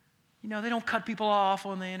 You know, they don't cut people off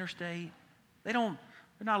on the interstate. They're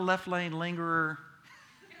not a left lane lingerer.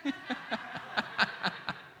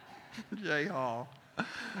 Jay Hall.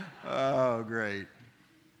 Oh, great.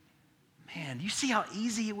 Man, you see how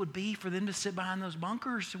easy it would be for them to sit behind those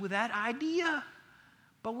bunkers with that idea?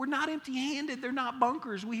 But we're not empty-handed. They're not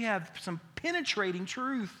bunkers. We have some penetrating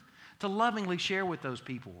truth to lovingly share with those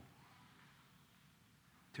people,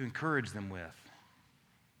 to encourage them with.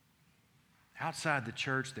 Outside the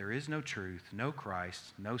church, there is no truth, no Christ,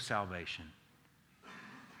 no salvation.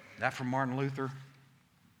 That from Martin Luther.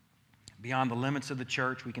 Beyond the limits of the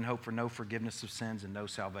church, we can hope for no forgiveness of sins and no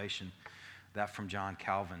salvation. That from John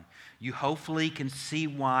Calvin. You hopefully can see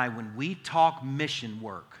why when we talk mission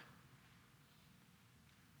work,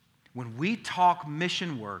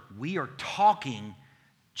 we are talking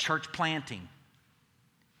church planting.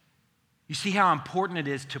 You see how important it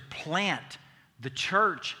is to plant the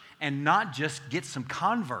church and not just get some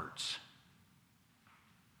converts.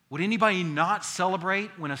 Would anybody not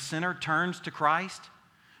celebrate when a sinner turns to Christ?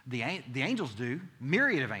 The angels do,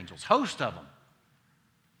 myriad of angels, host of them.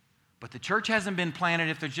 But the church hasn't been planted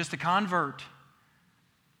if there's just a convert.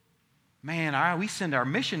 Man, we send our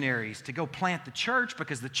missionaries to go plant the church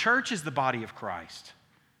because the church is the body of Christ.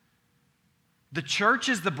 The church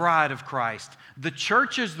is the bride of Christ. The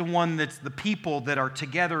church is the one that's the people that are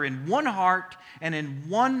together in one heart and in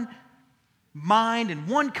one mind and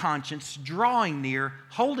one conscience, drawing near,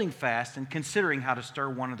 holding fast, and considering how to stir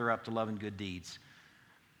one another up to love and good deeds.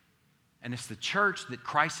 And it's the church that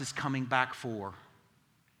Christ is coming back for.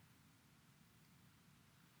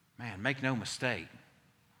 Man, make no mistake.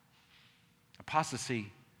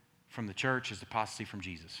 Apostasy from the church is apostasy from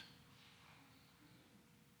Jesus.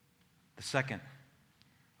 The second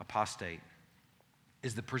apostate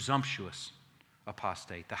is the presumptuous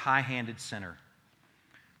apostate, the high-handed sinner.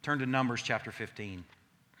 Turn to Numbers chapter 15.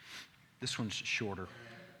 This one's shorter,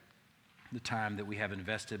 the time that we have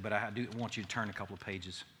invested, but I do want you to turn a couple of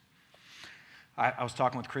pages. I was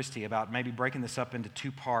talking with Christy about maybe breaking this up into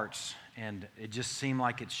two parts, and it just seemed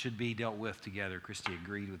like it should be dealt with together. Christy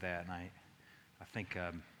agreed with that, and I think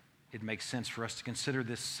it makes sense for us to consider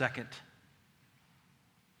this second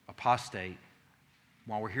apostate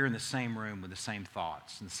while we're here in the same room with the same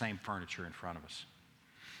thoughts and the same furniture in front of us.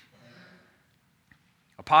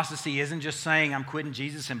 Apostasy isn't just saying I'm quitting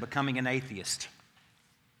Jesus and becoming an atheist.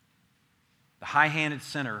 The high-handed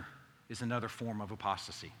sinner is another form of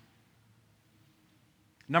apostasy.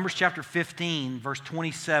 Numbers chapter 15, verse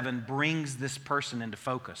 27 brings this person into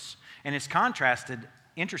focus. And it's contrasted,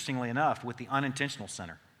 interestingly enough, with the unintentional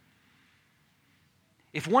sinner.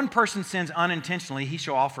 If one person sins unintentionally, he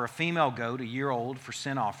shall offer a female goat, a year old, for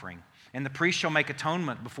sin offering. And the priest shall make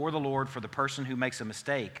atonement before the Lord for the person who makes a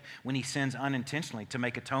mistake when he sins unintentionally, to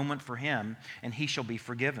make atonement for him, and he shall be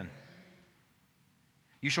forgiven.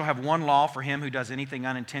 You shall have one law for him who does anything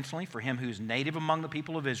unintentionally, for him who is native among the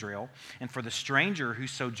people of Israel, and for the stranger who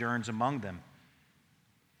sojourns among them.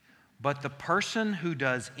 But the person who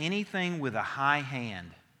does anything with a high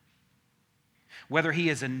hand, whether he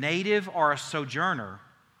is a native or a sojourner,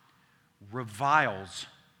 reviles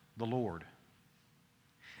the Lord.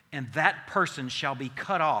 And that person shall be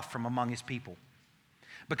cut off from among his people,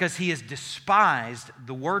 because he has despised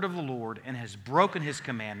the word of the Lord and has broken his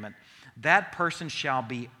commandment. That person shall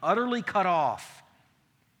be utterly cut off.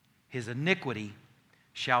 His iniquity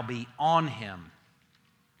shall be on him.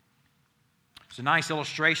 It's a nice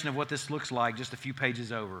illustration of what this looks like just a few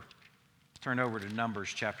pages over. Let's turn over to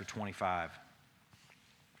Numbers chapter 25.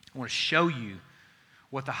 I want to show you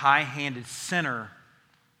what the high-handed sinner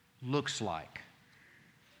looks like.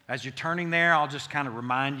 As you're turning there, I'll just kind of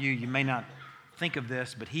remind you, you may not think of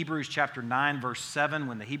this, but Hebrews chapter 9, verse 7,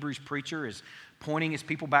 when the Hebrews preacher is pointing his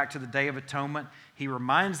people back to the Day of Atonement, he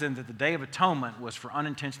reminds them that the Day of Atonement was for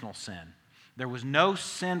unintentional sin. There was no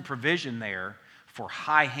sin provision there for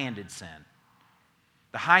high-handed sin.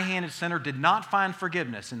 The high-handed sinner did not find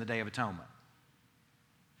forgiveness in the Day of Atonement.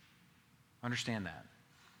 Understand that.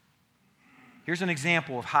 Here's an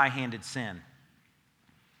example of high-handed sin.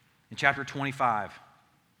 In chapter 25,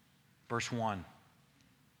 verse 1.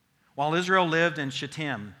 While Israel lived in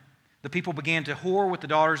Shittim, the people began to whore with the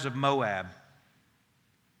daughters of Moab.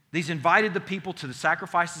 These invited the people to the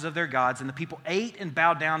sacrifices of their gods, and the people ate and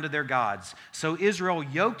bowed down to their gods. So Israel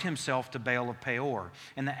yoked himself to Baal of Peor,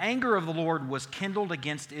 and the anger of the Lord was kindled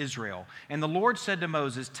against Israel. And the Lord said to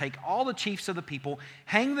Moses, "Take all the chiefs of the people,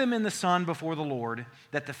 hang them in the sun before the Lord,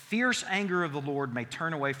 that the fierce anger of the Lord may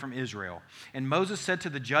turn away from Israel." And Moses said to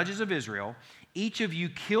the judges of Israel, "Each of you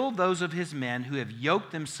kill those of his men who have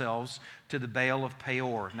yoked themselves to the Baal of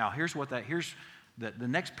Peor." Now here's the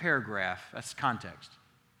next paragraph, that's context.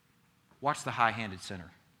 Watch the high-handed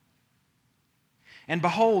sinner. "And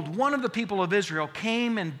behold, one of the people of Israel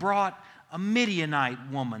came and brought a Midianite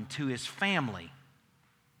woman to his family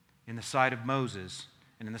in the sight of Moses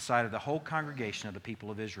and in the sight of the whole congregation of the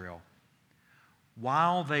people of Israel,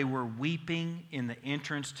 while they were weeping in the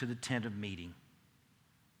entrance to the tent of meeting.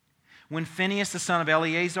 When Phinehas, the son of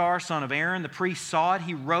Eleazar, son of Aaron, the priest, saw it,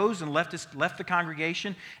 he rose and left the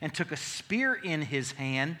congregation and took a spear in his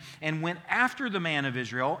hand and went after the man of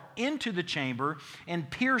Israel into the chamber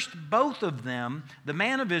and pierced both of them, the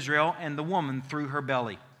man of Israel and the woman, through her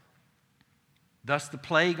belly. Thus the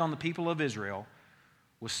plague on the people of Israel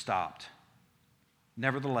was stopped.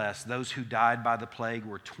 Nevertheless, those who died by the plague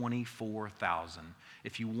were 24,000.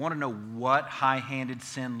 If you want to know what high-handed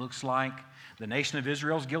sin looks like, the nation of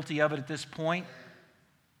Israel is guilty of it at this point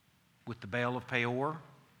with the Baal of Peor.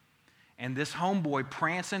 And this homeboy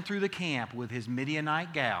prancing through the camp with his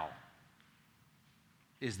Midianite gal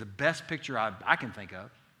is the best picture I can think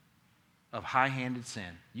of high-handed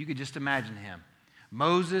sin. You could just imagine him.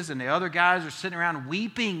 Moses and the other guys are sitting around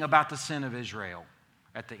weeping about the sin of Israel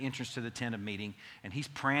at the entrance to the tent of meeting, and he's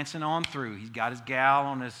prancing on through. He's got his gal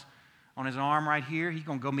on his arm right here. He's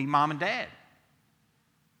going to go meet mom and dad.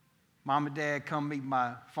 Mom and dad, come meet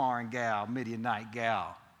my foreign gal, Midianite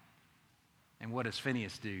gal. And what does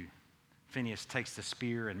Phinehas do? Phinehas takes the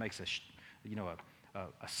spear and makes a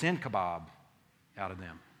sin kebab out of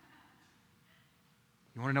them.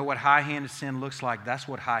 You want to know what high-handed sin looks like? That's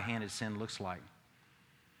what high-handed sin looks like.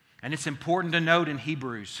 And it's important to note in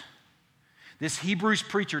Hebrews, this Hebrews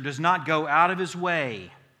preacher does not go out of his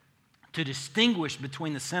way to distinguish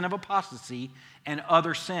between the sin of apostasy and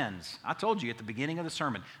other sins. I told you at the beginning of the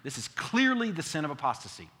sermon, this is clearly the sin of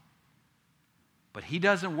apostasy. But he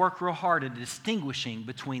doesn't work real hard at distinguishing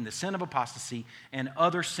between the sin of apostasy and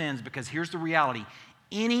other sins, because here's the reality.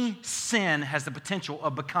 Any sin has the potential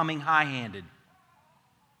of becoming high-handed.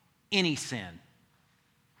 Any sin.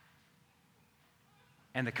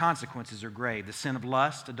 And the consequences are grave. The sin of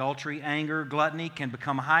lust, adultery, anger, gluttony can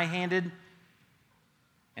become high-handed,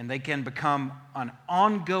 and they can become an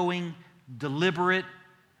ongoing, deliberate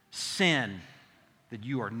sin that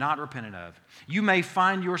you are not repentant of. You may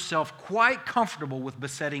find yourself quite comfortable with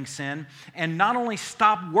besetting sin and not only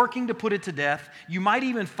stop working to put it to death, you might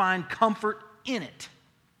even find comfort in it.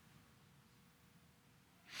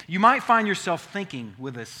 You might find yourself thinking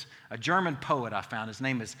with this, a German poet I found. His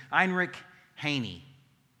name is Heinrich Heine.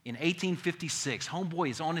 In 1856, homeboy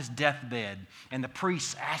is on his deathbed, and the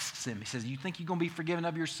priest asks him, he says, you think you're going to be forgiven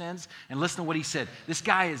of your sins? And listen to what he said. This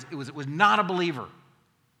guy was not a believer,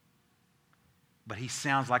 but he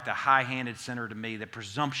sounds like the high-handed sinner to me, the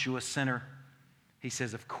presumptuous sinner. He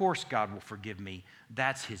says, of course God will forgive me.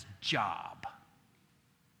 That's his job.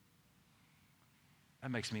 That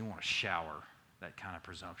makes me want to shower, that kind of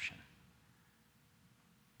presumption.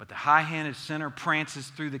 But the high-handed sinner prances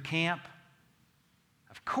through the camp.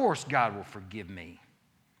 Of course God will forgive me.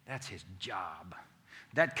 That's his job.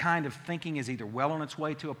 That kind of thinking is either well on its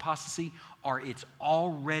way to apostasy or it's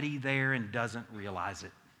already there and doesn't realize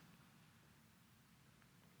it.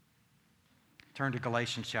 Turn to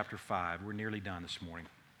Galatians chapter 5. We're nearly done this morning.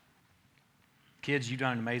 Kids, you've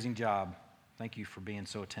done an amazing job. Thank you for being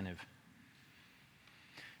so attentive.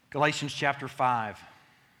 Galatians chapter 5.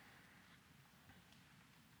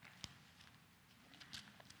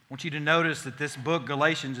 I want you to notice that this book,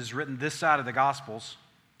 Galatians, is written this side of the Gospels.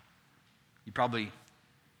 You probably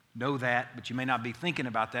know that, but you may not be thinking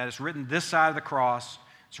about that. It's written this side of the cross.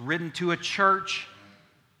 It's written to a church.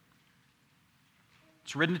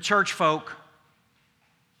 It's written to church folk.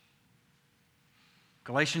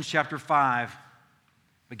 Galatians chapter 5,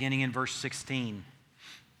 beginning in verse 16.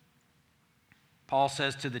 Paul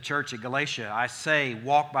says to the church at Galatia, I say,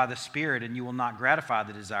 walk by the Spirit, and you will not gratify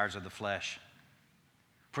the desires of the flesh.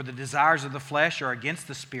 For the desires of the flesh are against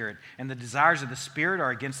the Spirit, and the desires of the Spirit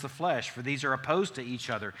are against the flesh, for these are opposed to each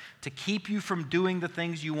other, to keep you from doing the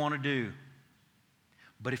things you want to do.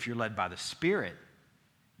 But if you're led by the Spirit,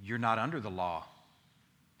 you're not under the law.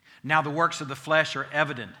 Now the works of the flesh are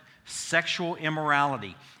evident: sexual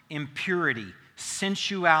immorality, impurity,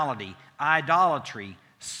 sensuality, idolatry,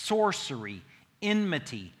 sorcery,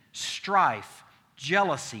 enmity, strife,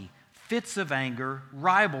 jealousy, fits of anger,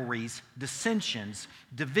 rivalries, dissensions,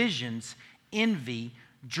 divisions, envy,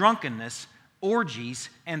 drunkenness, orgies,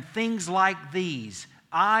 and things like these.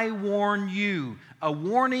 I warn you, a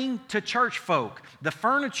warning to church folk. The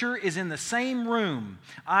furniture is in the same room.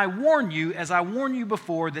 I warn you, as I warned you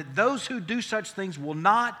before, that those who do such things will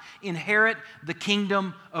not inherit the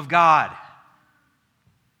kingdom of God.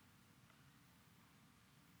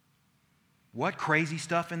 What crazy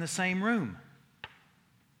stuff in the same room?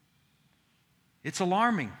 It's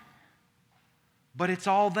alarming, but it's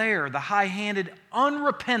all there. The high-handed,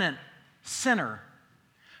 unrepentant sinner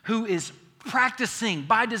who is practicing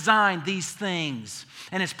by design these things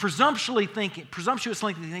and is presumptuously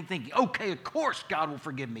thinking, okay, of course God will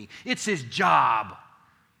forgive me. It's his job.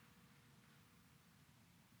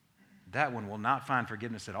 That one will not find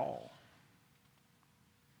forgiveness at all.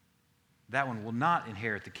 That one will not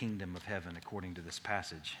inherit the kingdom of heaven according to this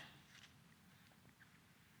passage.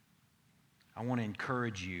 I want to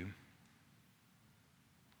encourage you.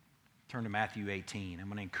 Turn to Matthew 18. I'm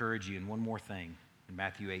going to encourage you in one more thing in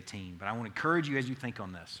Matthew 18. But I want to encourage you as you think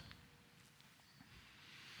on this.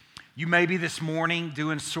 You may be this morning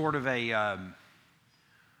doing sort of a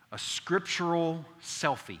scriptural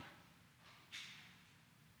selfie.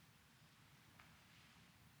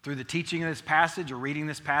 Through the teaching of this passage or reading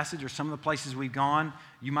this passage or some of the places we've gone,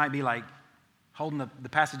 you might be like holding the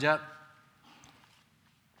passage up,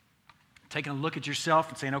 taking a look at yourself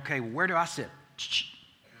and saying, okay, where do I sit?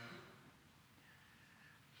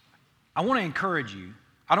 I want to encourage you.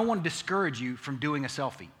 I don't want to discourage you from doing a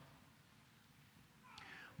selfie.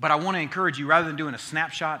 But I want to encourage you, rather than doing a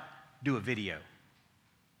snapshot, do a video.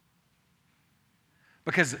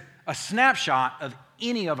 Because a snapshot of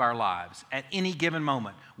any of our lives at any given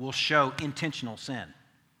moment will show intentional sin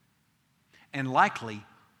and likely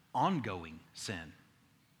ongoing sin.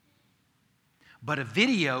 But a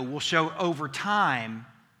video will show over time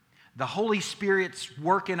the Holy Spirit's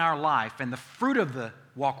work in our life and the fruit of the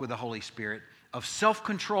walk with the Holy Spirit of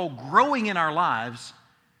self-control growing in our lives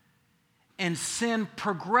and sin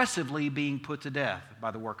progressively being put to death by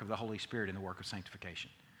the work of the Holy Spirit and the work of sanctification.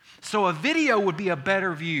 So a video would be a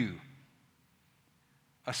better view.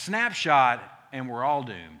 A snapshot, and we're all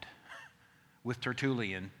doomed with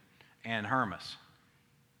Tertullian and Hermas.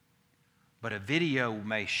 But a video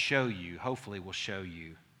may show you, hopefully will show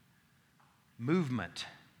you, movement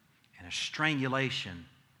and a strangulation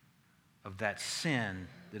of that sin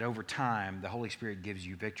that over time the Holy Spirit gives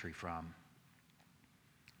you victory from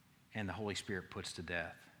and the Holy Spirit puts to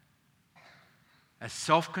death. As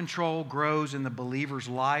self-control grows in the believer's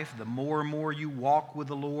life, the more and more you walk with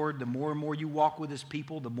the Lord, the more and more you walk with His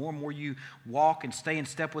people, the more and more you walk and stay in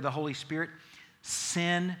step with the Holy Spirit,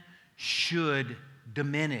 sin should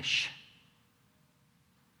diminish.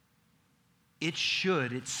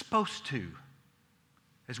 It's supposed to,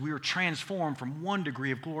 as we are transformed from one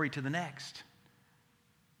degree of glory to the next.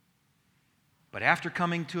 But after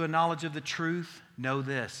coming to a knowledge of the truth, know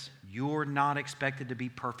this: you're not expected to be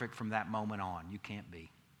perfect from that moment on. You can't be.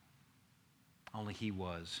 Only he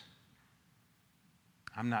was.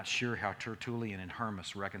 I'm not sure how Tertullian and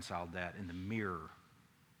Hermas reconciled that in the mirror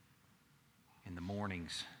in the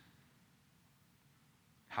mornings.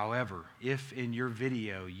 However, if in your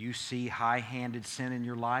video you see high-handed sin in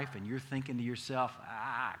your life and you're thinking to yourself,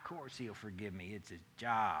 of course he'll forgive me, it's his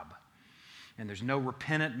job, and there's no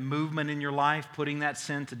repentant movement in your life putting that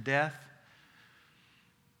sin to death,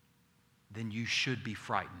 then you should be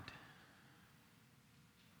frightened.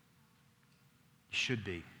 You should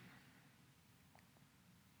be.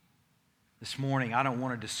 This morning, I don't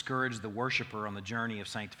want to discourage the worshiper on the journey of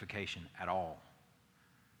sanctification at all.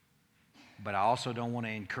 But I also don't want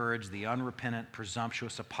to encourage the unrepentant,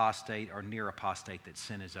 presumptuous apostate or near apostate that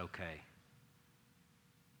sin is okay.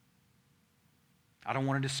 I don't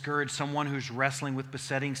want to discourage someone who's wrestling with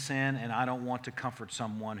besetting sin, and I don't want to comfort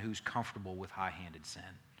someone who's comfortable with high-handed sin,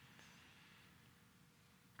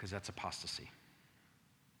 because that's apostasy.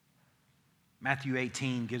 Matthew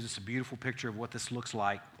 18 gives us a beautiful picture of what this looks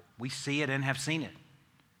like. We see it and have seen it.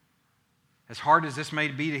 As hard as this may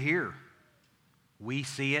be to hear, we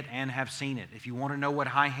see it and have seen it. If you want to know what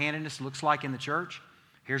high-handedness looks like in the church,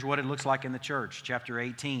 here's what it looks like in the church. Chapter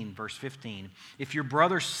 18, verse 15. If your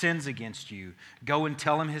brother sins against you, go and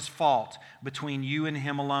tell him his fault between you and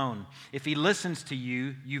him alone. If he listens to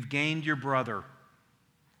you, you've gained your brother.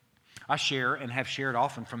 I share and have shared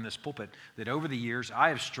often from this pulpit that over the years I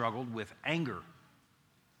have struggled with anger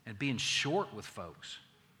and being short with folks.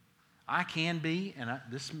 I can be, and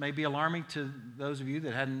this may be alarming to those of you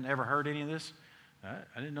that hadn't ever heard any of this.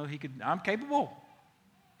 I didn't know he could. I'm capable.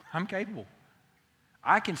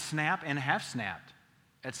 I can snap and have snapped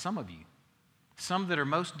at some of you, some that are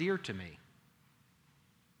most dear to me.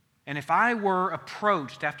 And if I were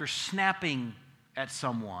approached after snapping at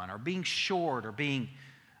someone or being short or being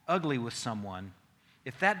ugly with someone,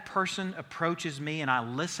 if that person approaches me and I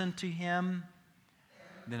listen to him,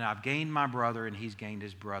 then I've gained my brother and he's gained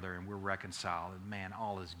his brother and we're reconciled. And man,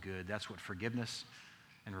 all is good. That's what forgiveness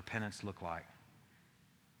and repentance look like.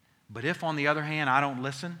 But if, on the other hand, I don't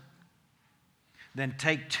listen, then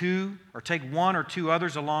take one or two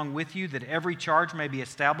others along with you, that every charge may be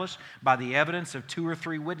established by the evidence of 2 or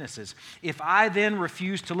 3 witnesses. If I then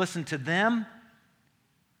refuse to listen to them,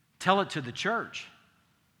 tell it to the church.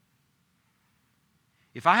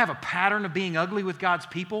 If I have a pattern of being ugly with God's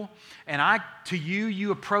people, and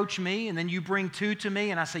you approach me, and then you bring 2 to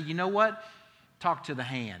me, and I say, you know what? Talk to the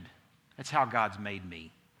hand. That's how God's made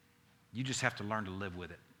me. You just have to learn to live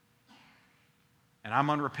with it. And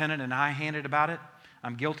I'm unrepentant and high-handed about it.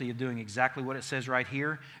 I'm guilty of doing exactly what it says right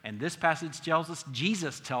here. And this passage tells us,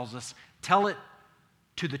 Jesus tells us, tell it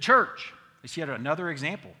to the church. It's yet another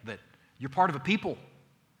example that you're part of a people.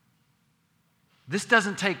 This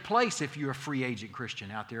doesn't take place if you're a free agent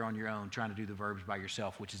Christian out there on your own trying to do the verbs by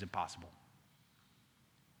yourself, which is impossible.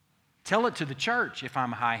 Tell it to the church if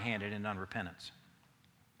I'm high-handed in unrepentance.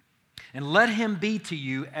 And let him be to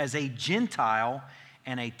you as a Gentile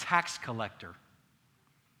and a tax collector.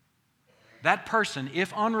 That person,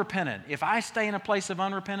 if unrepentant, if I stay in a place of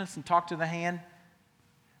unrepentance and talk to the hand,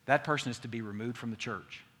 that person is to be removed from the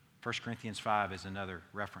church. 1 Corinthians 5 is another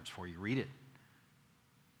reference for you. Read it.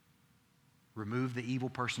 Remove the evil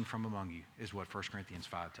person from among you, is what 1 Corinthians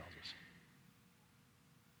 5 tells us.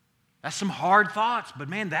 That's some hard thoughts, but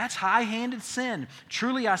man, that's high-handed sin.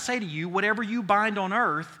 Truly I say to you, whatever you bind on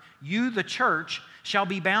earth, you, the church, shall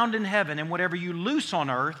be bound in heaven, and whatever you loose on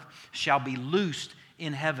earth shall be loosed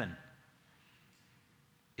in heaven.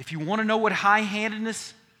 If you want to know what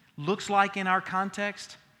high-handedness looks like in our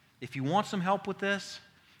context, if you want some help with this,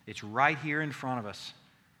 it's right here in front of us.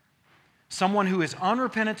 Someone who is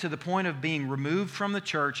unrepentant to the point of being removed from the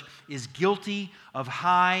church is guilty of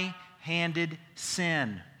high-handed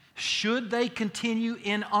sin. Should they continue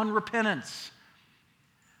in unrepentance,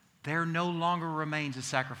 there no longer remains a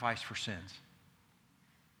sacrifice for sins,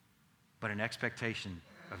 but an expectation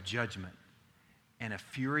of judgment and a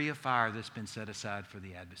fury of fire that's been set aside for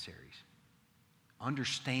the adversaries.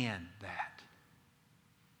 Understand that.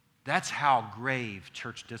 That's how grave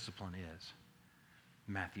church discipline is.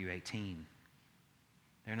 Matthew 18.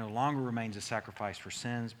 There no longer remains a sacrifice for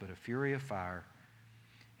sins, but a fury of fire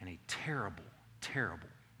and a terrible, terrible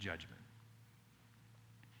judgment.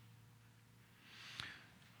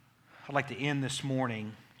 I'd like to end this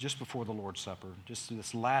morning, just before the Lord's Supper, just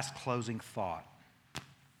this last closing thought.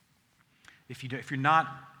 If you're not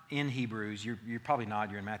in Hebrews, you're probably not,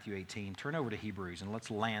 you're in Matthew 18. Turn over to Hebrews and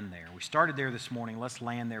let's land there. We started there this morning. Let's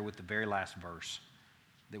land there with the very last verse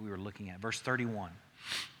that we were looking at, verse 31.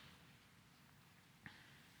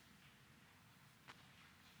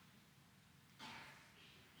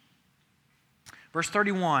 Verse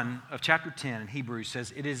 31 of chapter 10 in Hebrews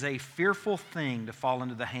says, "It is a fearful thing to fall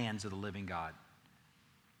into the hands of the living God."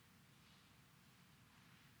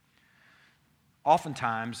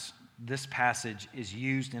 Oftentimes, this passage is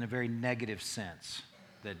used in a very negative sense,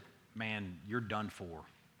 that, man, you're done for.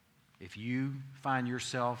 If you find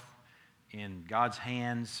yourself in God's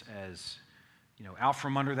hands as, out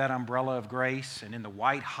from under that umbrella of grace and in the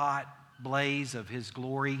white hot blaze of His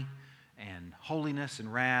glory and holiness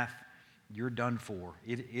and wrath, you're done for.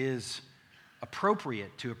 It is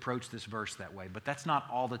appropriate to approach this verse that way, but that's not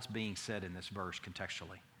all that's being said in this verse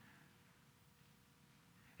contextually.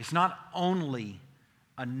 It's not only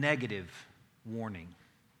a negative warning.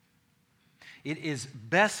 It is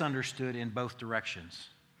best understood in both directions.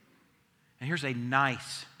 And here's a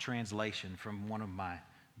nice translation from one of my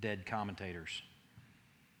dead commentators.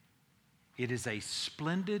 It is a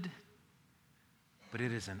splendid, but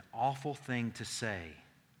it is an awful thing to say,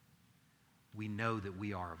 "We know that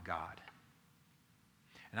we are of God."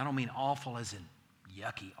 And I don't mean awful as in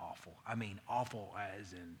yucky awful. I mean awful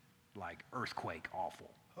as in like earthquake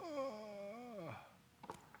awful.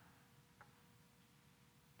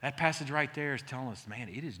 That passage right there is telling us, man,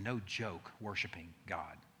 it is no joke worshiping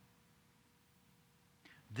God.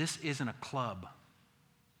 This isn't a club.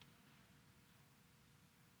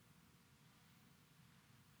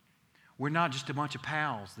 We're not just a bunch of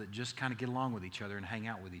pals that just kind of get along with each other and hang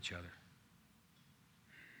out with each other.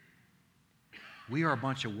 We are a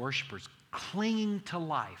bunch of worshipers clinging to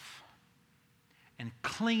life and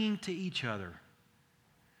clinging to each other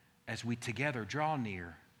as we together draw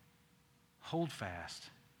near, hold fast,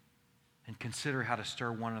 and consider how to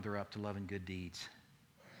stir one another up to love and good deeds.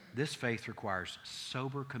 This faith requires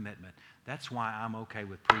sober commitment. That's why I'm okay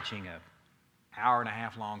with preaching an hour and a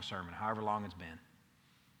half long sermon, however long it's been.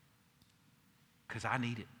 Because I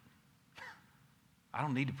need it. I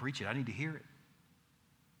don't need to preach it. I need to hear it.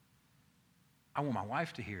 I want my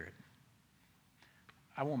wife to hear it.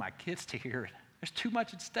 I want my kids to hear it. There's too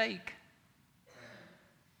much at stake.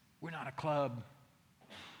 We're not a club.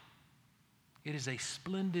 It is a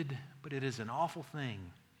splendid, but it is an awful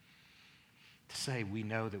thing to say we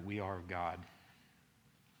know that we are of God.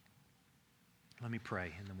 Let me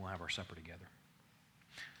pray, and then we'll have our supper together.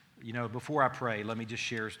 Before I pray, let me just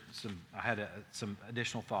share some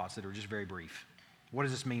additional thoughts that are just very brief. What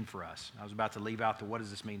does this mean for us? I was about to leave out the what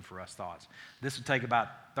does this mean for us thoughts. This will take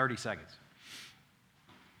about 30 seconds.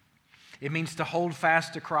 It means to hold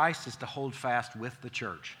fast to Christ is to hold fast with the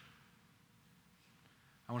church.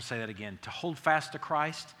 I want to say that again. To hold fast to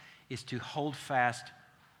Christ is to hold fast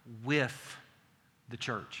with the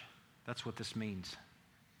church. That's what this means.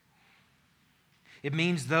 It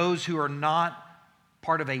means those who are not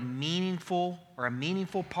part of a meaningful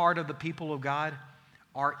part of the people of God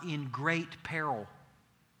are in great peril.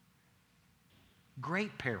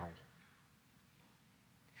 Great peril.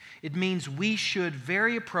 It means we should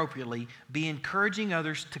very appropriately be encouraging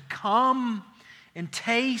others to come and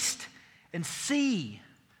taste and see.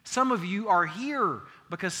 Some of you are here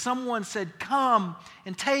because someone said, "Come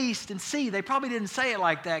and taste and see." They probably didn't say it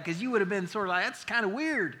like that because you would have been sort of like, "That's kind of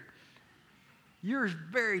weird. You're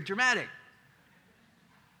very dramatic."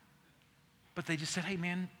 But they just said, "Hey,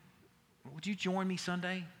 man, would you join me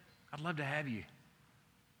Sunday? I'd love to have you.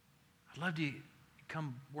 I'd love to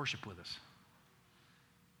come worship with us."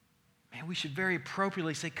 Man, we should very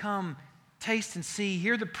appropriately say, "Come, taste and see,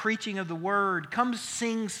 hear the preaching of the word. Come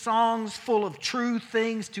sing songs full of true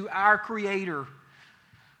things to our Creator.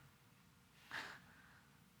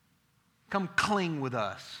 Come cling with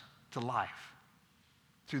us to life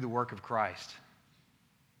through the work of Christ."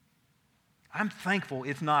 I'm thankful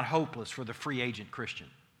it's not hopeless for the free agent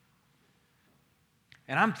Christian.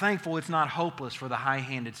 And I'm thankful it's not hopeless for the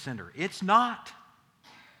high-handed sinner. It's not.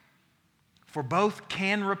 For both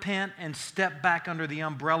can repent and step back under the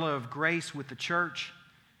umbrella of grace with the church.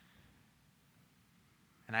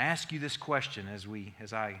 And I ask you this question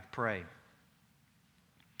as I pray.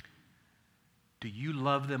 Do you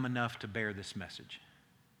love them enough to bear this message?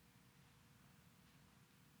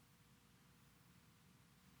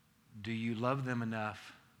 Do you love them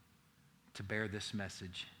enough to bear this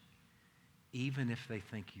message, even if they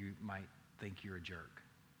might think you're a jerk?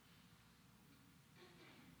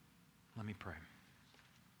 Let me pray.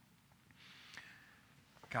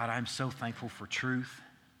 God, I'm so thankful for truth.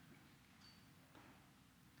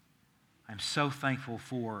 I'm so thankful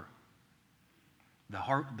for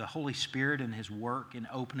the Holy Spirit and His work in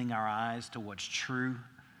opening our eyes to what's true.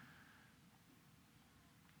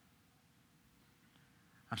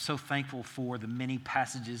 I'm so thankful for the many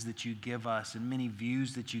passages that you give us and many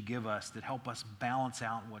views that you give us that help us balance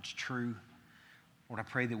out what's true. Lord, I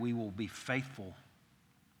pray that we will be faithful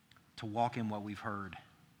to walk in what we've heard.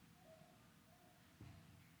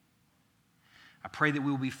 I pray that we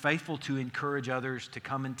will be faithful to encourage others to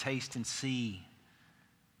come and taste and see.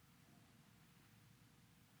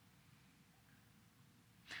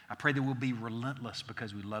 I pray that we'll be relentless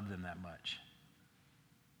because we love them that much.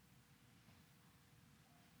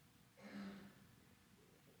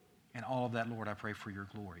 And all of that, Lord, I pray for your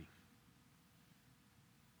glory.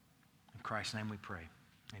 In Christ's name we pray.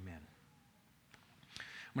 Amen.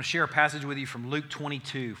 I'm going to share a passage with you from Luke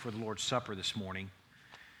 22 for the Lord's Supper this morning.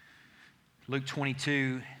 Luke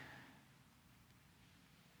 22,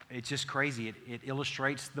 it's just crazy. It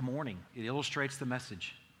illustrates the morning. It illustrates the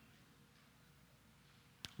message.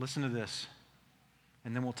 Listen to this,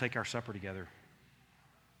 and then we'll take our supper together.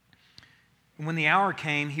 And when the hour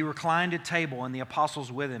came, he reclined at table and the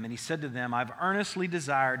apostles with him, and he said to them, I've earnestly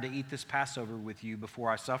desired to eat this Passover with you before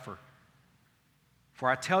I suffer. For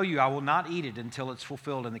I tell you, I will not eat it until it's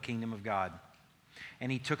fulfilled in the kingdom of God.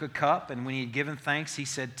 And he took a cup, and when he had given thanks, he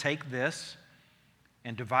said, take this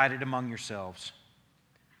and divide it among yourselves.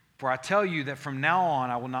 For I tell you that from now on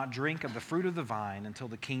I will not drink of the fruit of the vine until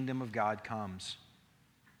the kingdom of God comes.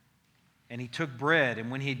 And he took bread,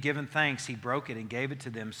 and when he had given thanks, he broke it and gave it to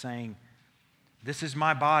them, saying, this is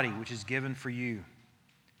my body, which is given for you.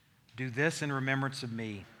 Do this in remembrance of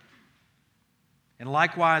me. And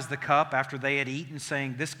likewise the cup after they had eaten,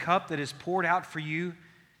 saying, this cup that is poured out for you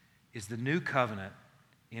is the new covenant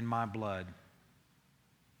in my blood.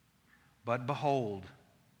 But behold,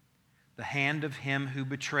 the hand of him who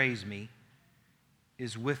betrays me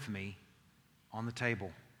is with me on the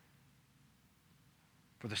table.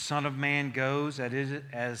 For the Son of Man goes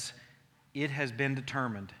as it has been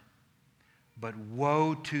determined, but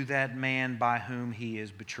woe to that man by whom he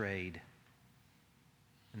is betrayed.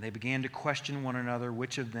 And they began to question one another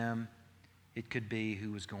which of them it could be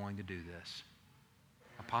who was going to do this.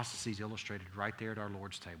 Apostasy is illustrated right there at our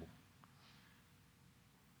Lord's table.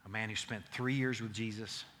 A man who spent 3 years with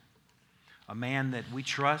Jesus, a man that we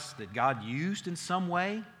trust that God used in some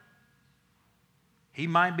way. He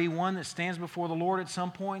might be one that stands before the Lord at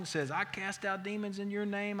some point and says, I cast out demons in your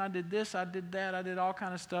name, I did this, I did that, I did all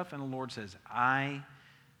kind of stuff. And the Lord says, I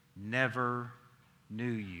never knew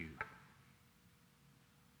you.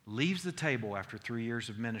 Leaves the table after 3 years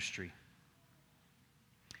of ministry.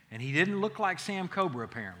 And he didn't look like Sam Cobra,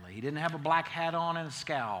 apparently. He didn't have a black hat on and a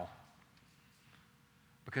scowl.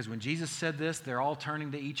 Because when Jesus said this, they're all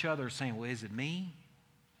turning to each other saying, well, is it me?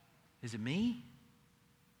 Is it me?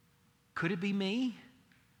 Could it be me?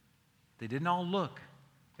 They didn't all look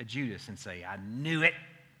at Judas and say, I knew it.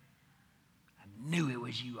 I knew it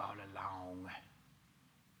was you all along.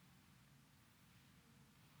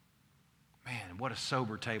 Man, what a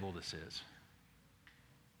sober table this is.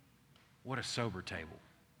 What a sober table.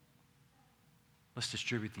 Let's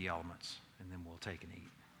distribute the elements, and then we'll take and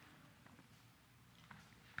eat.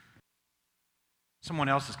 Someone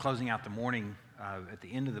else is closing out the morning at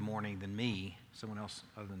the end of the morning than me. Someone else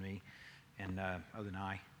other than me and other than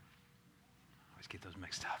I. Always get those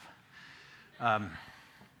mixed up.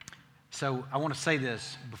 So I want to say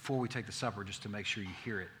this before we take the supper just to make sure you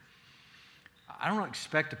hear it. I don't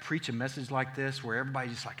expect to preach a message like this where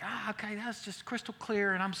everybody's just like, okay, that's just crystal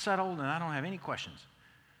clear and I'm settled and I don't have any questions.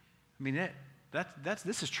 I mean,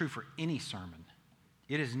 this is true for any sermon.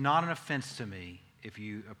 It is not an offense to me if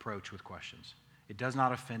you approach with questions. It does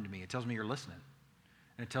not offend me. It tells me you're listening.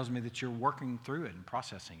 And it tells me that you're working through it and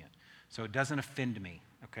processing it. So it doesn't offend me,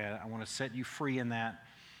 okay? I want to set you free in that.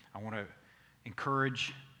 I want to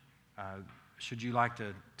encourage, should you like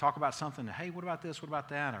to talk about something, hey, what about this, what about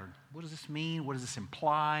that, or what does this mean, what does this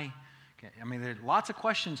imply? Okay. I mean, lots of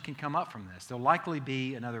questions can come up from this. There'll likely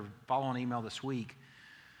be another follow-on email this week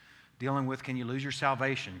dealing with, can you lose your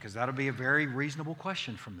salvation? Because that'll be a very reasonable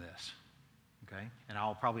question from this. Okay? And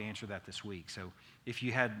I'll probably answer that this week. So if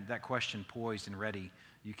you had that question poised and ready,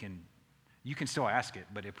 you can still ask it,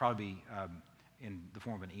 but it'll probably be in the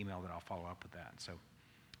form of an email that I'll follow up with that. So,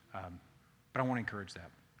 but I want to encourage that.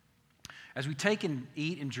 As we take and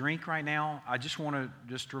eat and drink right now, I just want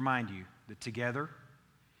to remind you that together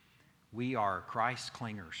we are Christ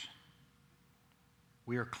clingers.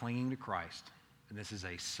 We are clinging to Christ, and this is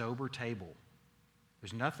a sober table.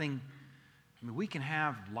 There's nothing. I mean, we can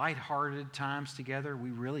have lighthearted times together.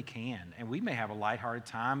 We really can. And we may have a lighthearted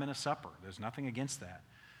time in a supper. There's nothing against that.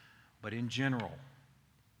 But in general,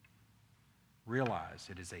 realize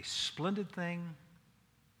it is a splendid thing,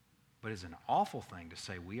 but it's an awful thing to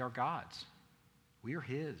say we are God's. We are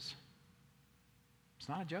His. It's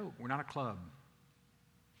not a joke. We're not a club.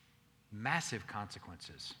 Massive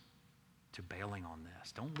consequences to bailing on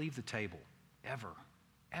this. Don't leave the table ever,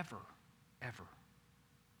 ever, ever.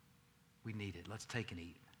 We need it. Let's take and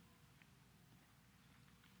eat.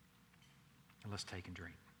 And let's take and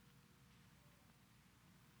drink.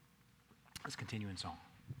 Let's continue in song.